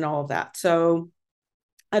reasons and all of that. So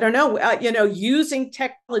I don't know, using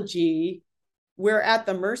technology, we're at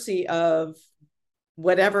the mercy of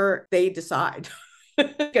whatever they decide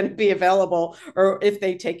going to be available or if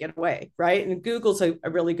they take it away, right? And Google's a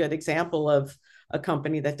really good example of a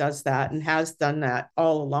company that does that and has done that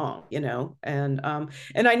all along, and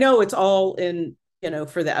I know it's all in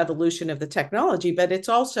for the evolution of the technology, but it's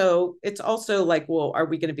also like, well, are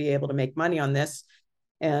we going to be able to make money on this?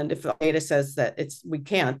 And if the data says that we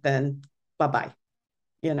can't, then bye bye,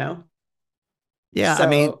 you know. yeah, I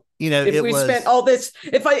mean, So If it we spent was, all this,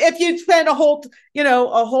 if you spent a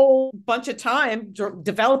whole bunch of time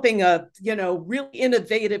developing a really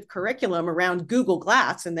innovative curriculum around Google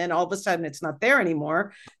Glass, and then all of a sudden it's not there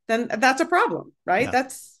anymore, then that's a problem, right? yeah,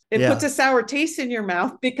 It puts yeah, a sour taste in your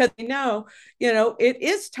mouth, because it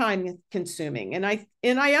is time consuming, and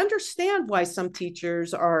I understand why some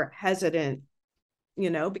teachers are hesitant,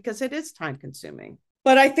 because it is time consuming.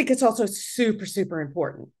 But I think it's also super, super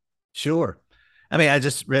important, sure. I mean, I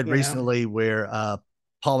just read you know. recently where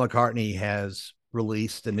Paul McCartney has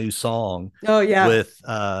released a new song Oh yeah, with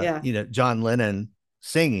yeah. John Lennon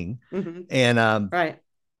singing, Mm-hmm. and Right,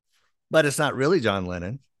 but it's not really John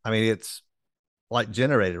Lennon. I mean, it's like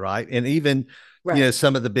generated, right? And even right,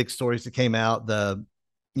 some of the big stories that came out, the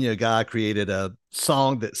guy created a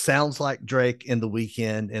song that sounds like Drake in The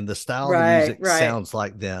Weeknd, and the style of the right, music right, sounds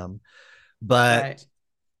like them, but right,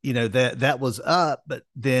 that was up, but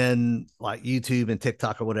then like YouTube and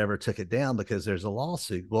TikTok or whatever took it down because there's a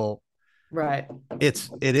lawsuit. Well, right, it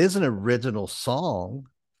is an original song,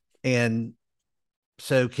 and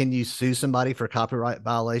so can you sue somebody for copyright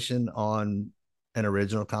violation on an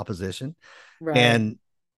original composition? right, And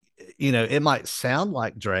it might sound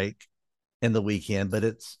like Drake in The Weeknd, but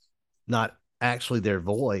it's not actually their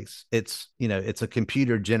voice. It's a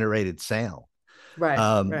computer generated sound. right,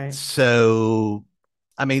 right. So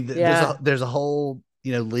I mean, there's a Yeah, there's a whole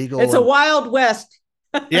legal it's a and wild west.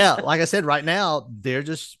 yeah, like I said, right now they're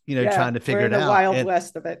just Yeah, trying to we're figure in it the out, wild and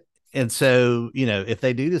west of it. so if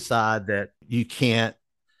they do decide that you can't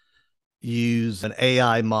use an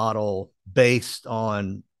AI model based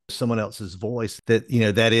on someone else's voice, that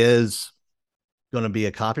that is going to be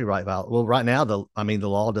a copyright violation. Well, right now the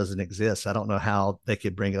law doesn't exist. I don't know how they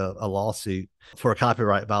could bring a lawsuit for a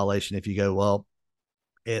copyright violation if you go, well,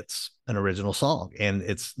 it's an original song and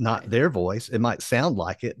it's not Right. their voice. It might sound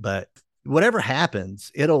like it, but whatever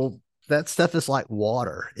happens, that stuff is like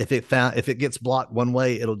water. If it gets blocked one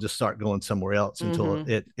way, it'll just start going somewhere else until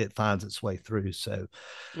Mm-hmm. it finds its way through. So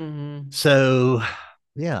Mm-hmm. so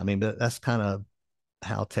yeah, I mean, that's kind of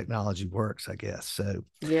how technology works, I guess. So,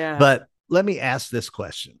 Yeah. but let me ask this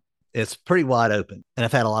question. It's pretty wide open, and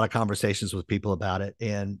I've had a lot of conversations with people about it,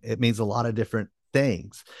 and it means a lot of different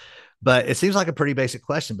things. But it seems like a pretty basic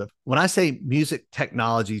question. But when I say music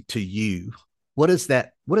technology to you, what is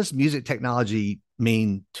that? What does music technology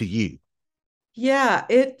mean to you? Yeah,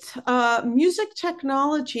 music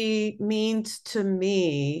technology means to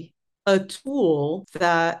me a tool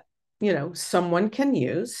that, someone can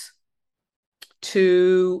use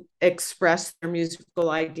to express their musical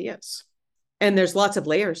ideas. And there's lots of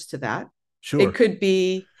layers to that. It Sure. could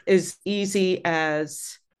be as easy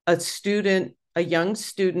as a young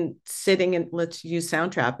student sitting in, let's use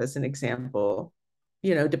Soundtrap as an example,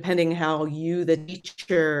 depending how you, the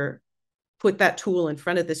teacher, put that tool in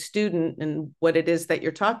front of the student and what it is that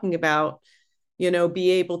you're talking about, be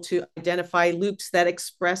able to identify loops that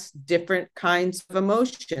express different kinds of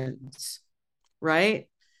emotions, right?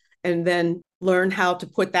 And then learn how to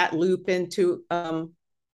put that loop into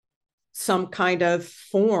some kind of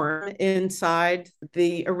form inside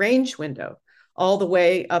the arrange window, all the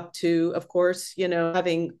way up to, of course,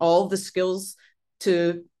 having all the skills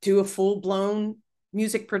to do a full blown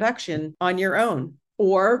music production on your own.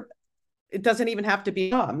 Or it doesn't even have to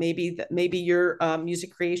be maybe your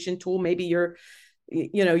music creation tool, maybe you're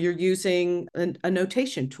using a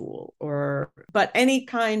notation tool, but any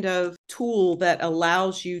kind of tool that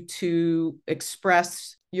allows you to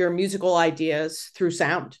express your musical ideas through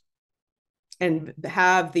sound and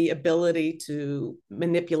have the ability to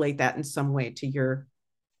manipulate that in some way to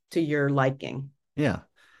your liking. Yeah.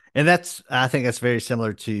 And I think that's very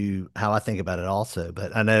similar to how I think about it also.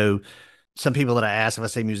 But I know some people that I ask, if I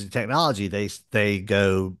say music technology, they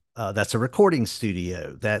go, that's a recording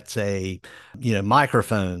studio. That's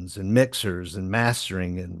microphones and mixers and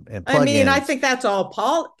mastering and I mean, I plugins. think that's all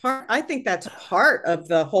part. I think that's part of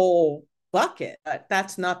the whole bucket. But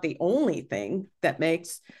that's not the only thing that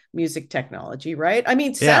makes music technology, right? I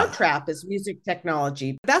mean, Yeah. Soundtrap is music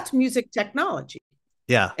technology. That's music technology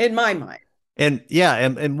Yeah. in my mind. And yeah,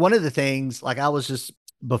 and one of the things, like I was just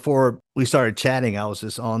before we started chatting, I was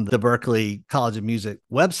just on the Berklee College of Music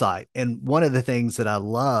website. And one of the things that I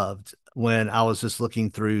loved when I was just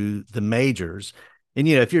looking through the majors, and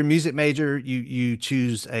if you're a music major, you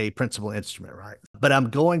choose a principal instrument, right? But I'm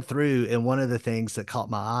going through, and one of the things that caught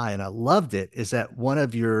my eye and I loved it is that one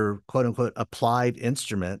of your quote unquote applied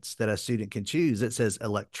instruments that a student can choose, it says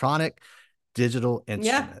electronic digital Yeah.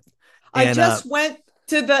 instrument. I And just went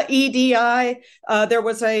to the EDI. There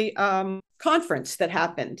was a conference that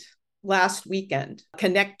happened. last weekend,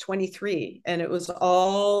 Connect 23, and it was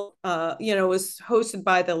all, it was hosted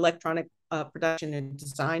by the Electronic Production and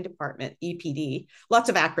Design Department, EPD, lots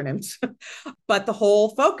of acronyms, but the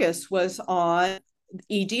whole focus was on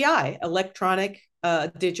EDI, electronic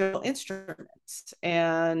digital instruments.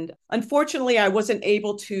 And unfortunately, I wasn't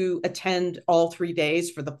able to attend all 3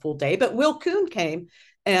 days for the full day, but Will Kuhn came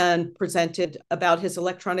and presented about his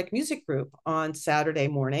electronic music group on Saturday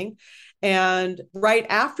morning. And right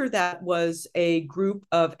after that was a group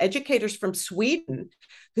of educators from Sweden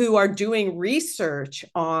who are doing research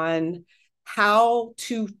on how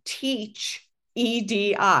to teach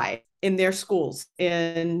EDI in their schools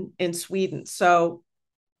in Sweden. So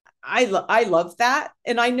I love that,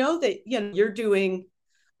 and I know that you're doing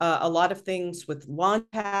a lot of things with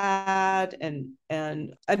Launchpad,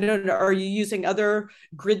 and I don't know, are you using other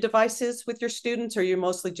grid devices with your students, or are you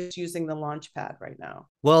mostly just using the Launchpad right now?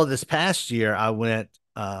 Well, this past year, I went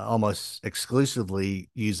almost exclusively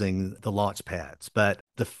using the launch pads, but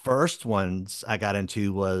the first ones I got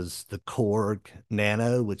into was the Korg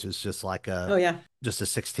Nano, which is just like Oh yeah. just a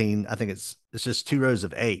 16. I think it's just 2 rows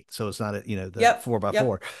of 8, so it's not the Yep. four by Yep.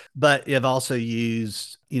 four. But I've also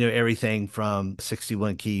used everything from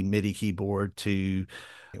 61 key MIDI keyboard to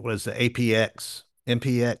what is the APX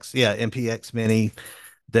MPX, yeah, MPX Mini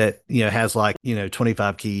that has like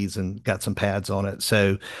 25 keys and got some pads on it.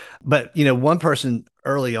 So but one person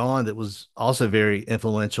early on that was also very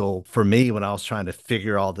influential for me when I was trying to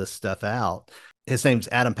figure all this stuff out, his name's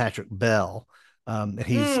Adam Patrick Bell. And I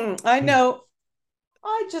he's know.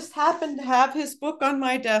 I just happen to have his book on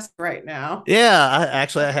my desk right now. Yeah,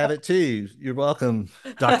 I have it too. You're welcome,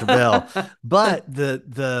 Dr. Bell. But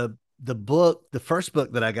the book, the first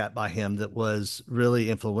book that I got by him that was really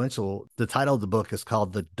influential, the title of the book is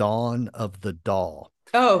called The Dawn of the DAW.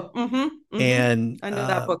 Oh, mm-hmm, mm-hmm. And I know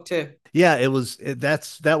that book too. yeah,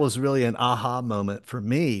 that was really an aha moment for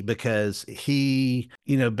me because he,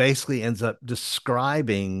 basically ends up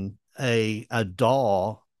describing a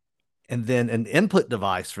DAW and then an input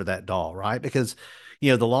device for that DAW, right? Because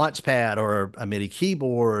the launch pad or a MIDI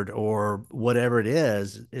keyboard or whatever it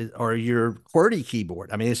is or your QWERTY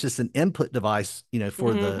keyboard. I mean, it's just an input device,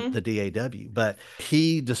 for Mm-hmm, the DAW. But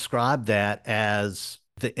he described that as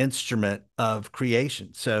the instrument of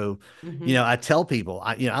creation. So, mm-hmm, I tell people,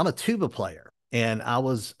 I'm a tuba player and I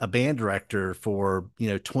was a band director for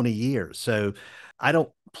 20 years. So I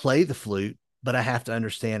don't play the flute, but I have to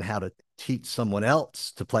understand how to teach someone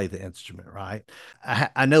else to play the instrument, right?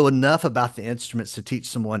 I know enough about the instruments to teach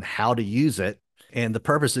someone how to use it. And the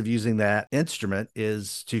purpose of using that instrument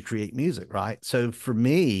is to create music, right? So for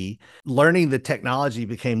me, learning the technology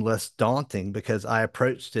became less daunting because I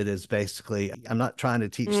approached it as basically, I'm not trying to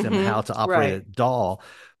teach them how mm-hmm. to operate a Right. DAW,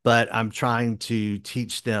 but I'm trying to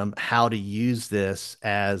teach them how to use this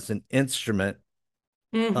as an instrument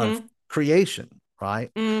of Mm-hmm, creation,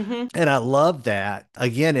 right? mm-hmm, And I love that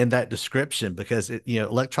again in that description because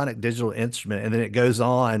electronic digital instrument, and then it goes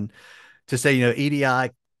on to say,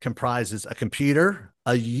 EDI comprises a computer,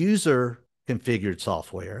 a user configured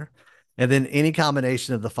software, and then any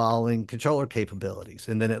combination of the following controller capabilities.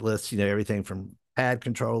 And then it lists, everything from pad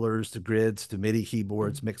controllers to grids to MIDI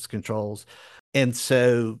keyboards, mixed controls. And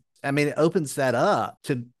so, I mean, it opens that up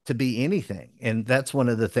to be anything. And that's one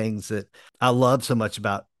of the things that I love so much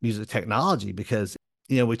about music technology because,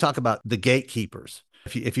 we talk about the gatekeepers.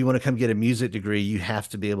 If you want to come get a music degree, you have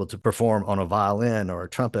to be able to perform on a violin or a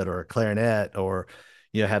trumpet or a clarinet or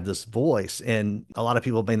have this voice. And a lot of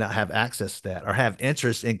people may not have access to that or have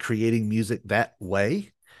interest in creating music that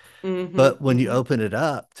way. mm-hmm, But when you mm-hmm. open it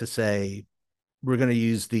up to say, we're going to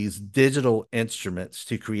use these digital instruments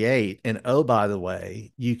to create, and oh, by the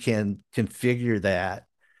way, you can configure that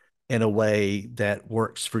in a way that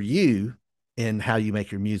works for you in how you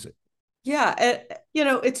make your music. Yeah,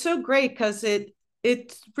 it's so great because it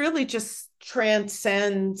really just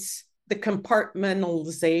transcends the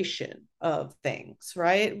compartmentalization of things,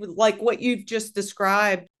 right? Like what you've just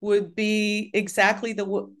described would be exactly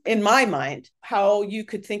in my mind, how you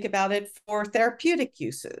could think about it for therapeutic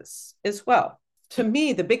uses as well. To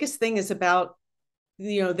me, the biggest thing is about,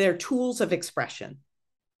 their tools of expression.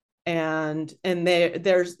 And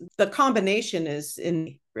there's the combination is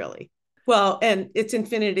in really well, and it's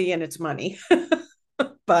infinity and it's money.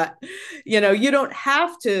 But you don't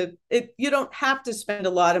have to spend a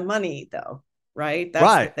lot of money though, right? That's the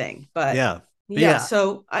Right. thing. But Yeah. But yeah, yeah.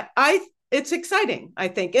 so I it's exciting, I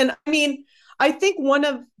think. And I mean, I think one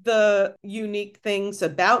of the unique things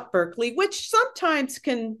about Berklee, which sometimes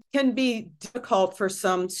can be difficult for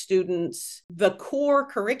some students, the core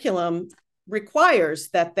curriculum requires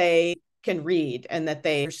that they can read and that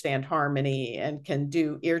they understand harmony and can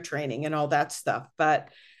do ear training and all that stuff. But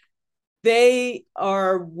they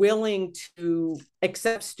are willing to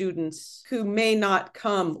accept students who may not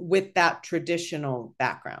come with that traditional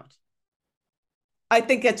background. I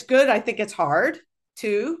think it's good. I think it's hard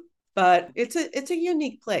too, but it's a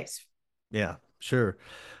unique place. Yeah, sure.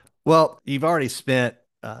 Well, you've already spent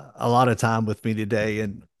a lot of time with me today,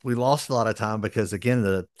 and we lost a lot of time because, again,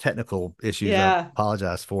 the technical issues I Yeah,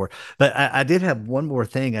 apologize for. But I did have one more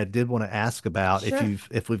thing I did want to ask about sure,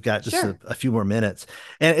 if we've got just sure, a few more minutes,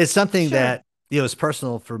 and it's something sure. that is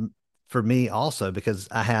personal for me also because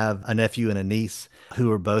I have a nephew and a niece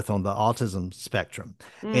who are both on the autism spectrum.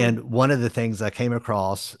 Mm, And one of the things I came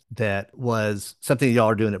across that was something y'all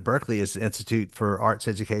are doing at Berklee is the Institute for Arts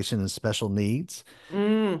Education and Special Needs.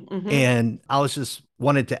 mm-hmm, And I was just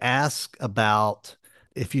wanted to ask about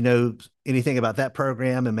if you know anything about that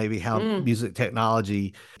program and maybe how mm. music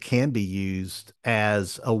technology can be used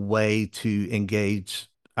as a way to engage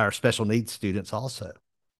our special needs students also.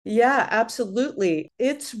 Yeah, absolutely.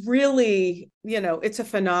 It's really, it's a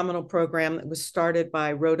phenomenal program that was started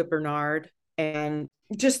by Rhoda Bernard. And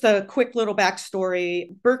just a quick little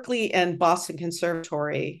backstory, Berklee and Boston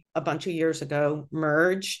Conservatory a bunch of years ago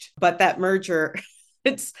merged, but that merger,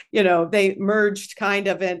 they merged kind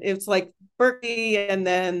of, and it's like Berklee and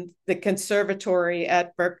then the conservatory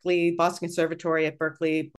at Berklee, Boston Conservatory at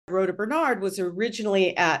Berklee. Rhoda Bernard was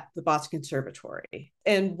originally at the Boston Conservatory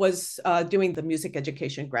and was doing the music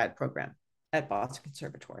education grad program at Boston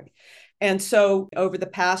Conservatory. And so over the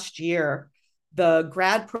past year, the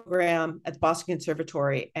grad program at Boston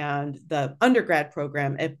Conservatory and the undergrad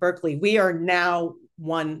program at Berklee, we are now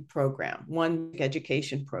one program, one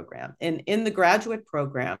education program. And in the graduate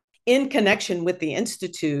program, in connection with the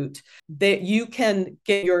institute, that you can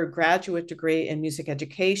get your graduate degree in music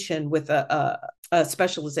education with a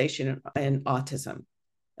specialization in autism,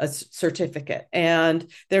 a certificate. And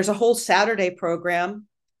there's a whole Saturday program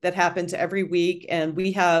that happens every week. And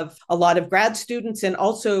we have a lot of grad students and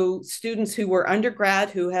also students who were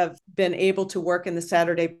undergrad who have been able to work in the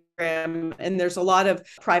Saturday program. And there's a lot of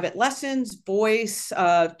private lessons, voice,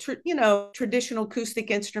 traditional acoustic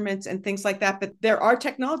instruments and things like that. But there are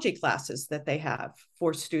technology classes that they have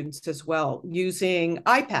for students as well, using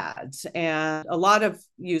iPads and a lot of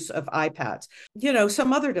use of iPads,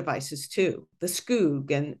 some other devices too, the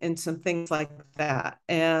Skoog and some things like that.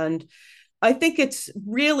 And I think it's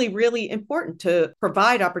really, really important to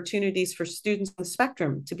provide opportunities for students on the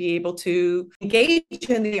spectrum to be able to engage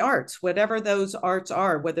in the arts, whatever those arts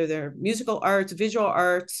are, whether they're musical arts, visual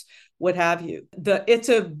arts, what have you. It's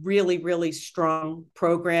a really, really strong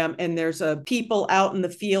program, and there's people out in the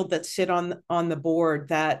field that sit on the board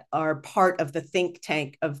that are part of the think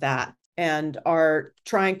tank of that and are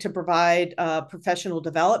trying to provide professional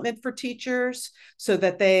development for teachers so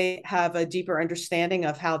that they have a deeper understanding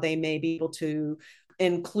of how they may be able to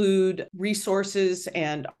include resources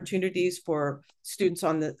and opportunities for students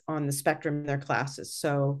on the spectrum in their classes.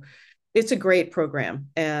 So it's a great program.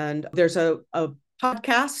 And there's a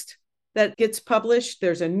podcast that gets published.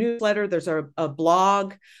 There's a newsletter, there's a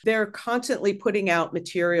blog. They're constantly putting out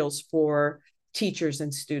materials for teachers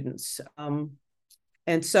and students.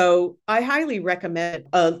 And so I highly recommend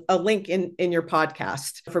a link in your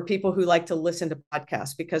podcast for people who like to listen to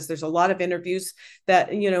podcasts, because there's a lot of interviews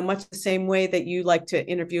that, much the same way that you like to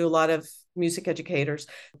interview a lot of music educators.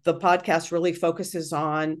 The podcast really focuses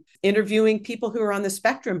on interviewing people who are on the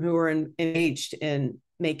spectrum, who are engaged in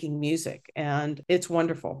making music. And it's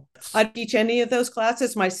wonderful. I teach any of those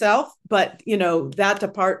classes myself, but, that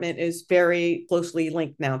department is very closely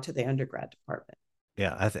linked now to the undergrad department.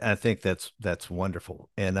 Yeah, I think that's wonderful,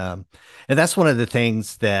 and that's one of the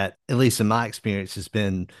things that, at least in my experience, has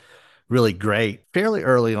been really great. Fairly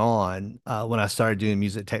early on, when I started doing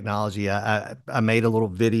music technology, I made a little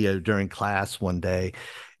video during class one day,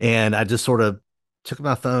 and I just sort of took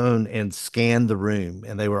my phone and scanned the room,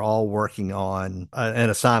 and they were all working on an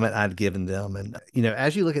assignment I'd given them. And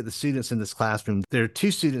as you look at the students in this classroom, there are two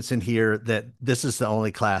students in here that this is the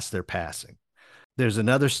only class they're passing. There's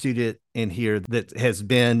another student in here that has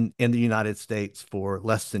been in the United States for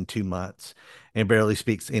less than 2 months and barely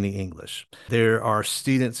speaks any English. There are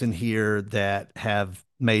students in here that have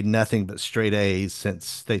made nothing but straight A's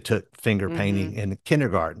since they took finger painting Mm-hmm. in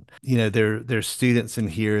kindergarten. There's students in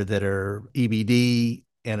here that are EBD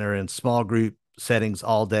and are in small group settings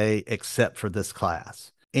all day except for this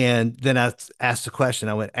class. And then I asked the question.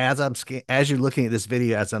 I went, as you're looking at this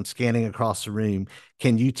video, as I'm scanning across the room,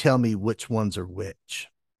 can you tell me which ones are which?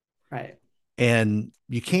 Right. And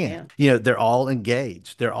you You can't. can. They're all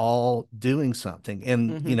engaged. They're all doing something.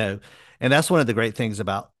 And Mm-hmm. and that's one of the great things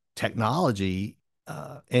about technology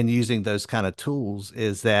and using those kind of tools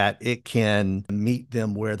is that it can meet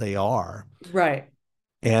them where they are. Right.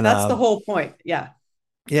 And That's the whole point. Yeah.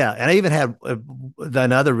 yeah, and I even had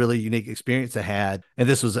another really unique experience I had, and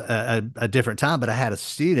this was a different time, but I had a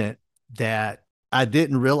student that I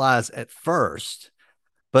didn't realize at first,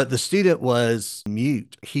 but the student was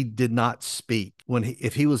mute. He did not speak.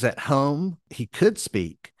 If he was at home, he could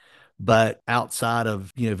speak, but outside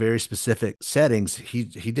of, very specific settings, he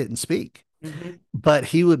didn't speak. Mm-hmm. But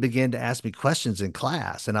he would begin to ask me questions in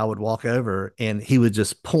class, and I would walk over and he would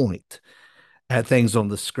just point at things on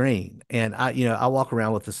the screen. And I walk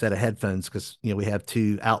around with a set of headphones because, we have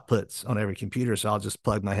two outputs on every computer. So I'll just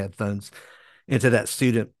plug my headphones into that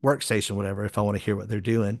student workstation, whatever, if I want to hear what they're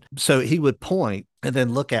doing. So he would point and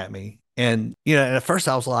then look at me. And, and at first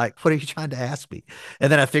I was like, what are you trying to ask me? And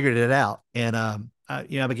then I figured it out. And,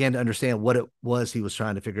 I began to understand what it was he was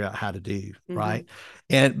trying to figure out how to do. Mm-hmm. Right.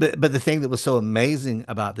 But the thing that was so amazing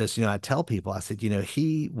about this, I tell people, I said,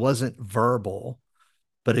 he wasn't verbal,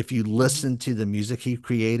 but if you Mm-hmm. listen to the music he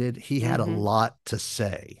created, he had a Mm-hmm. lot to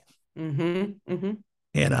say. Mm-hmm. Mm-hmm.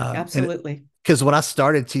 And Absolutely. because when I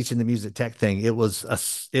started teaching the music tech thing, it was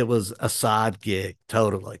a side gig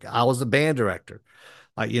totally. I was a band director.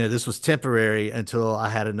 This was temporary until I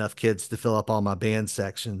had enough kids to fill up all my band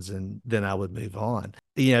sections, and then I would move on.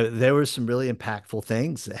 There were some really impactful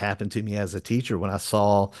things that happened to me as a teacher when I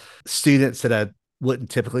saw students that I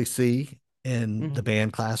wouldn't typically see in the Mm-hmm.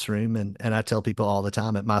 band classroom. And I tell people all the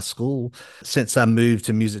time at my school, since I moved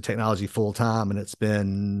to music technology full time, and it's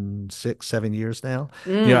been 6, 7 years now,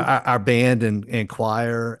 Mm. our band and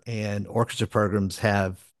choir and orchestra programs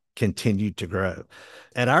have continued to grow.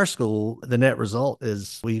 At our school, the net result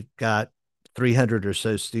is we've got 300 or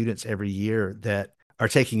so students every year that are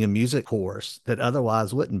taking a music course that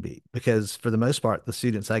otherwise wouldn't be, because for the most part, the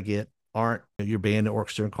students I get aren't your band,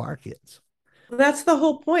 orchestra, and choir kids. That's the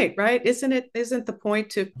whole point, right? Isn't it? Isn't the point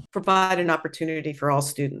to provide an opportunity for all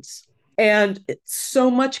students? And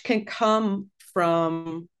so much can come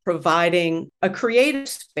from providing a creative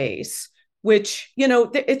space, which,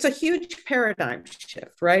 it's a huge paradigm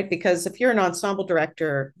shift, right? Because if you're an ensemble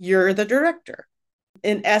director, you're the director.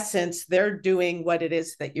 In essence, they're doing what it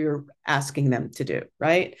is that you're asking them to do,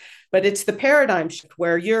 right? But it's the paradigm shift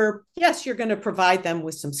where you're going to provide them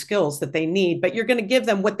with some skills that they need, but you're going to give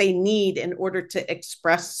them what they need in order to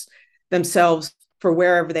express themselves for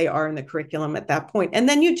wherever they are in the curriculum at that point. And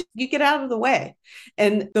then you get out of the way.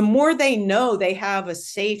 And the more they know they have a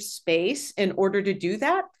safe space in order to do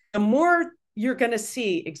that, the more you're going to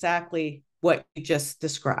see exactly what you just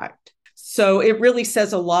described. So it really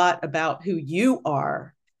says a lot about who you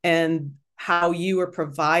are and how you are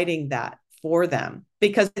providing that for them,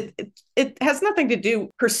 because it has nothing to do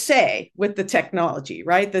per se with the technology,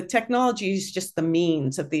 right? The technology is just the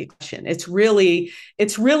means of the action. It's really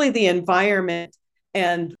the environment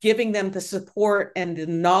and giving them the support and the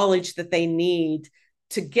knowledge that they need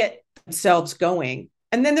to get themselves going.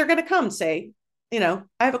 And then they're going to come say, I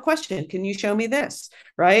have a question. Can you show me this?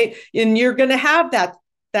 Right. And you're going to have that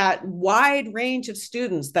wide range of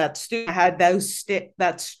students. That student had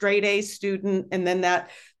that straight A student, and then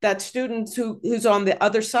that student who's on the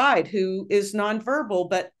other side who is nonverbal,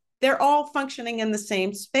 but they're all functioning in the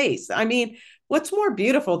same space. I mean, what's more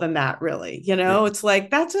beautiful than that, really? Yeah. It's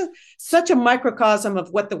like that's such a microcosm of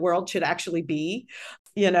what the world should actually be.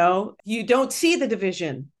 You don't see the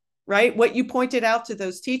division, right? What you pointed out to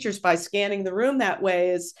those teachers by scanning the room that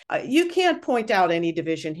way is you can't point out any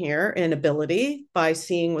division here in ability by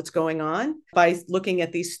seeing what's going on, by looking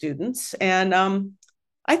at these students. And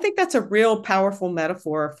I think that's a real powerful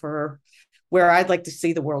metaphor for where I'd like to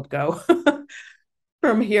see the world go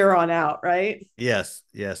from here on out, right? Yes,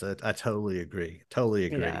 yes, I totally agree. Totally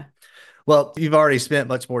agree. Yeah. Well, you've already spent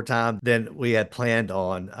much more time than we had planned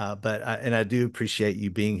on, and I do appreciate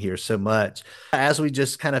you being here so much. As we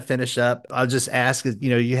just kind of finish up, I'll just ask,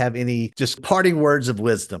 you have any just parting words of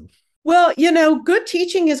wisdom? Well, good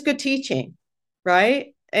teaching is good teaching,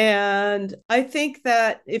 right? And I think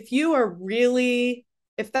that if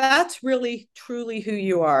that's really truly who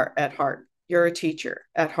you are at heart, you're a teacher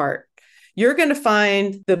at heart, you're going to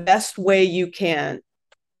find the best way you can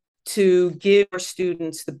to give your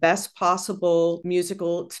students the best possible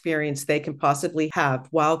musical experience they can possibly have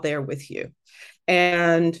while they're with you.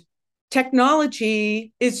 And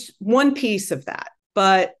technology is one piece of that,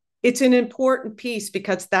 but it's an important piece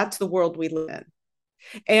because that's the world we live in.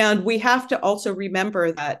 And we have to also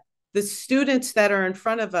remember that the students that are in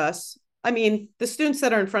front of us, the students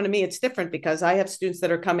that are in front of me, it's different because I have students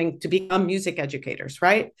that are coming to become music educators,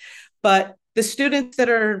 right? But the students that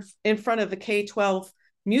are in front of the K-12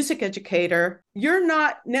 music educator, you're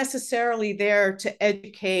not necessarily there to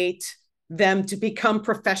educate them to become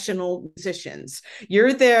professional musicians.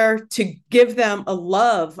 You're there to give them a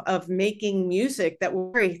love of making music that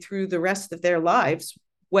will carry through the rest of their lives,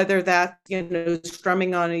 whether that's,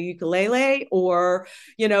 strumming on a ukulele or,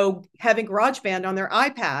 having GarageBand on their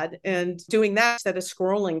iPad and doing that instead of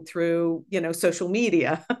scrolling through, social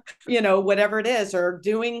media, whatever it is, or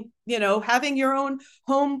doing, having your own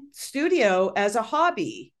home studio as a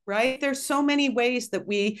hobby, right? There's so many ways that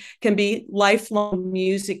we can be lifelong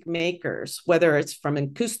music makers, whether it's from an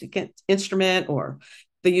acoustic instrument or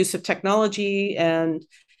the use of technology. And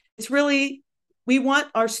it's really, we want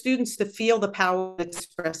our students to feel the power of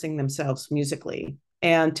expressing themselves musically.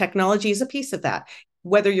 And technology is a piece of that.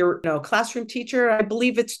 Whether you're a classroom teacher, I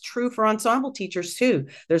believe it's true for ensemble teachers too.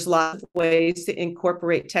 There's lots of ways to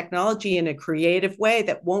incorporate technology in a creative way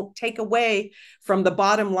that won't take away from the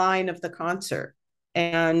bottom line of the concert.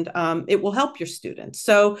 And it will help your students.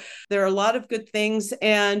 So there are a lot of good things,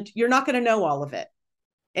 and you're not going to know all of it.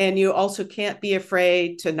 And you also can't be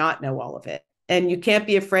afraid to not know all of it. And you can't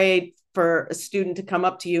be afraid for a student to come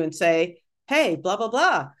up to you and say, hey, blah, blah,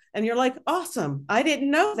 blah. And you're like, awesome. I didn't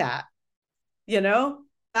know that.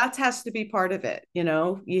 That has to be part of it.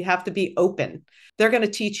 You have to be open. They're going to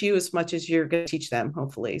teach you as much as you're going to teach them,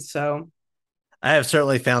 hopefully. So I have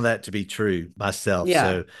certainly found that to be true myself. yeah.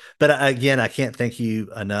 So, but again, I can't thank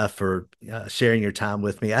you enough for sharing your time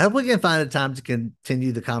with me. I hope we can find a time to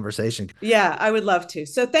continue the conversation. Yeah, I would love to.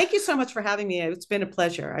 So thank you so much for having me. It's been a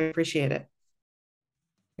pleasure. I appreciate it.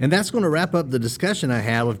 And that's going to wrap up the discussion I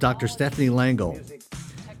had with Dr. Stefani Langol.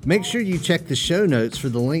 Make sure you check the show notes for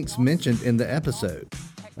the links mentioned in the episode.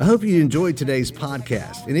 I hope you enjoyed today's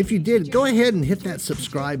podcast. And if you did, go ahead and hit that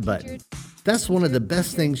subscribe button. That's one of the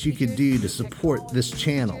best things you could do to support this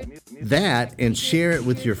channel. That, and share it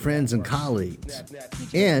with your friends and colleagues.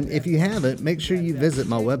 And if you haven't, make sure you visit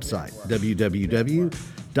my website,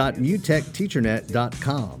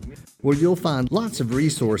 www.mutechteachernet.com, where you'll find lots of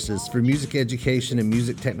resources for music education and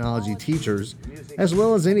music technology teachers, as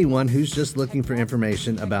well as anyone who's just looking for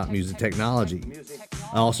information about music technology.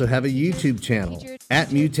 I also have a YouTube channel, at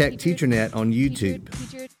 @MutecTeacherNet on YouTube.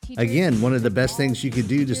 Again, one of the best things you could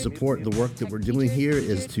do to support the work that we're doing here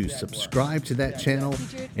is to subscribe to that channel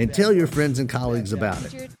and tell your friends and colleagues about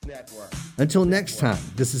it. Until next time,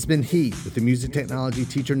 this has been Heath with the Music Technology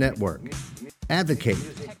Teacher Network. Advocate,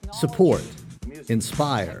 support,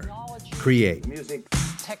 inspire, create. Music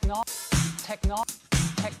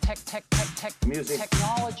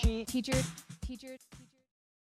technology teacher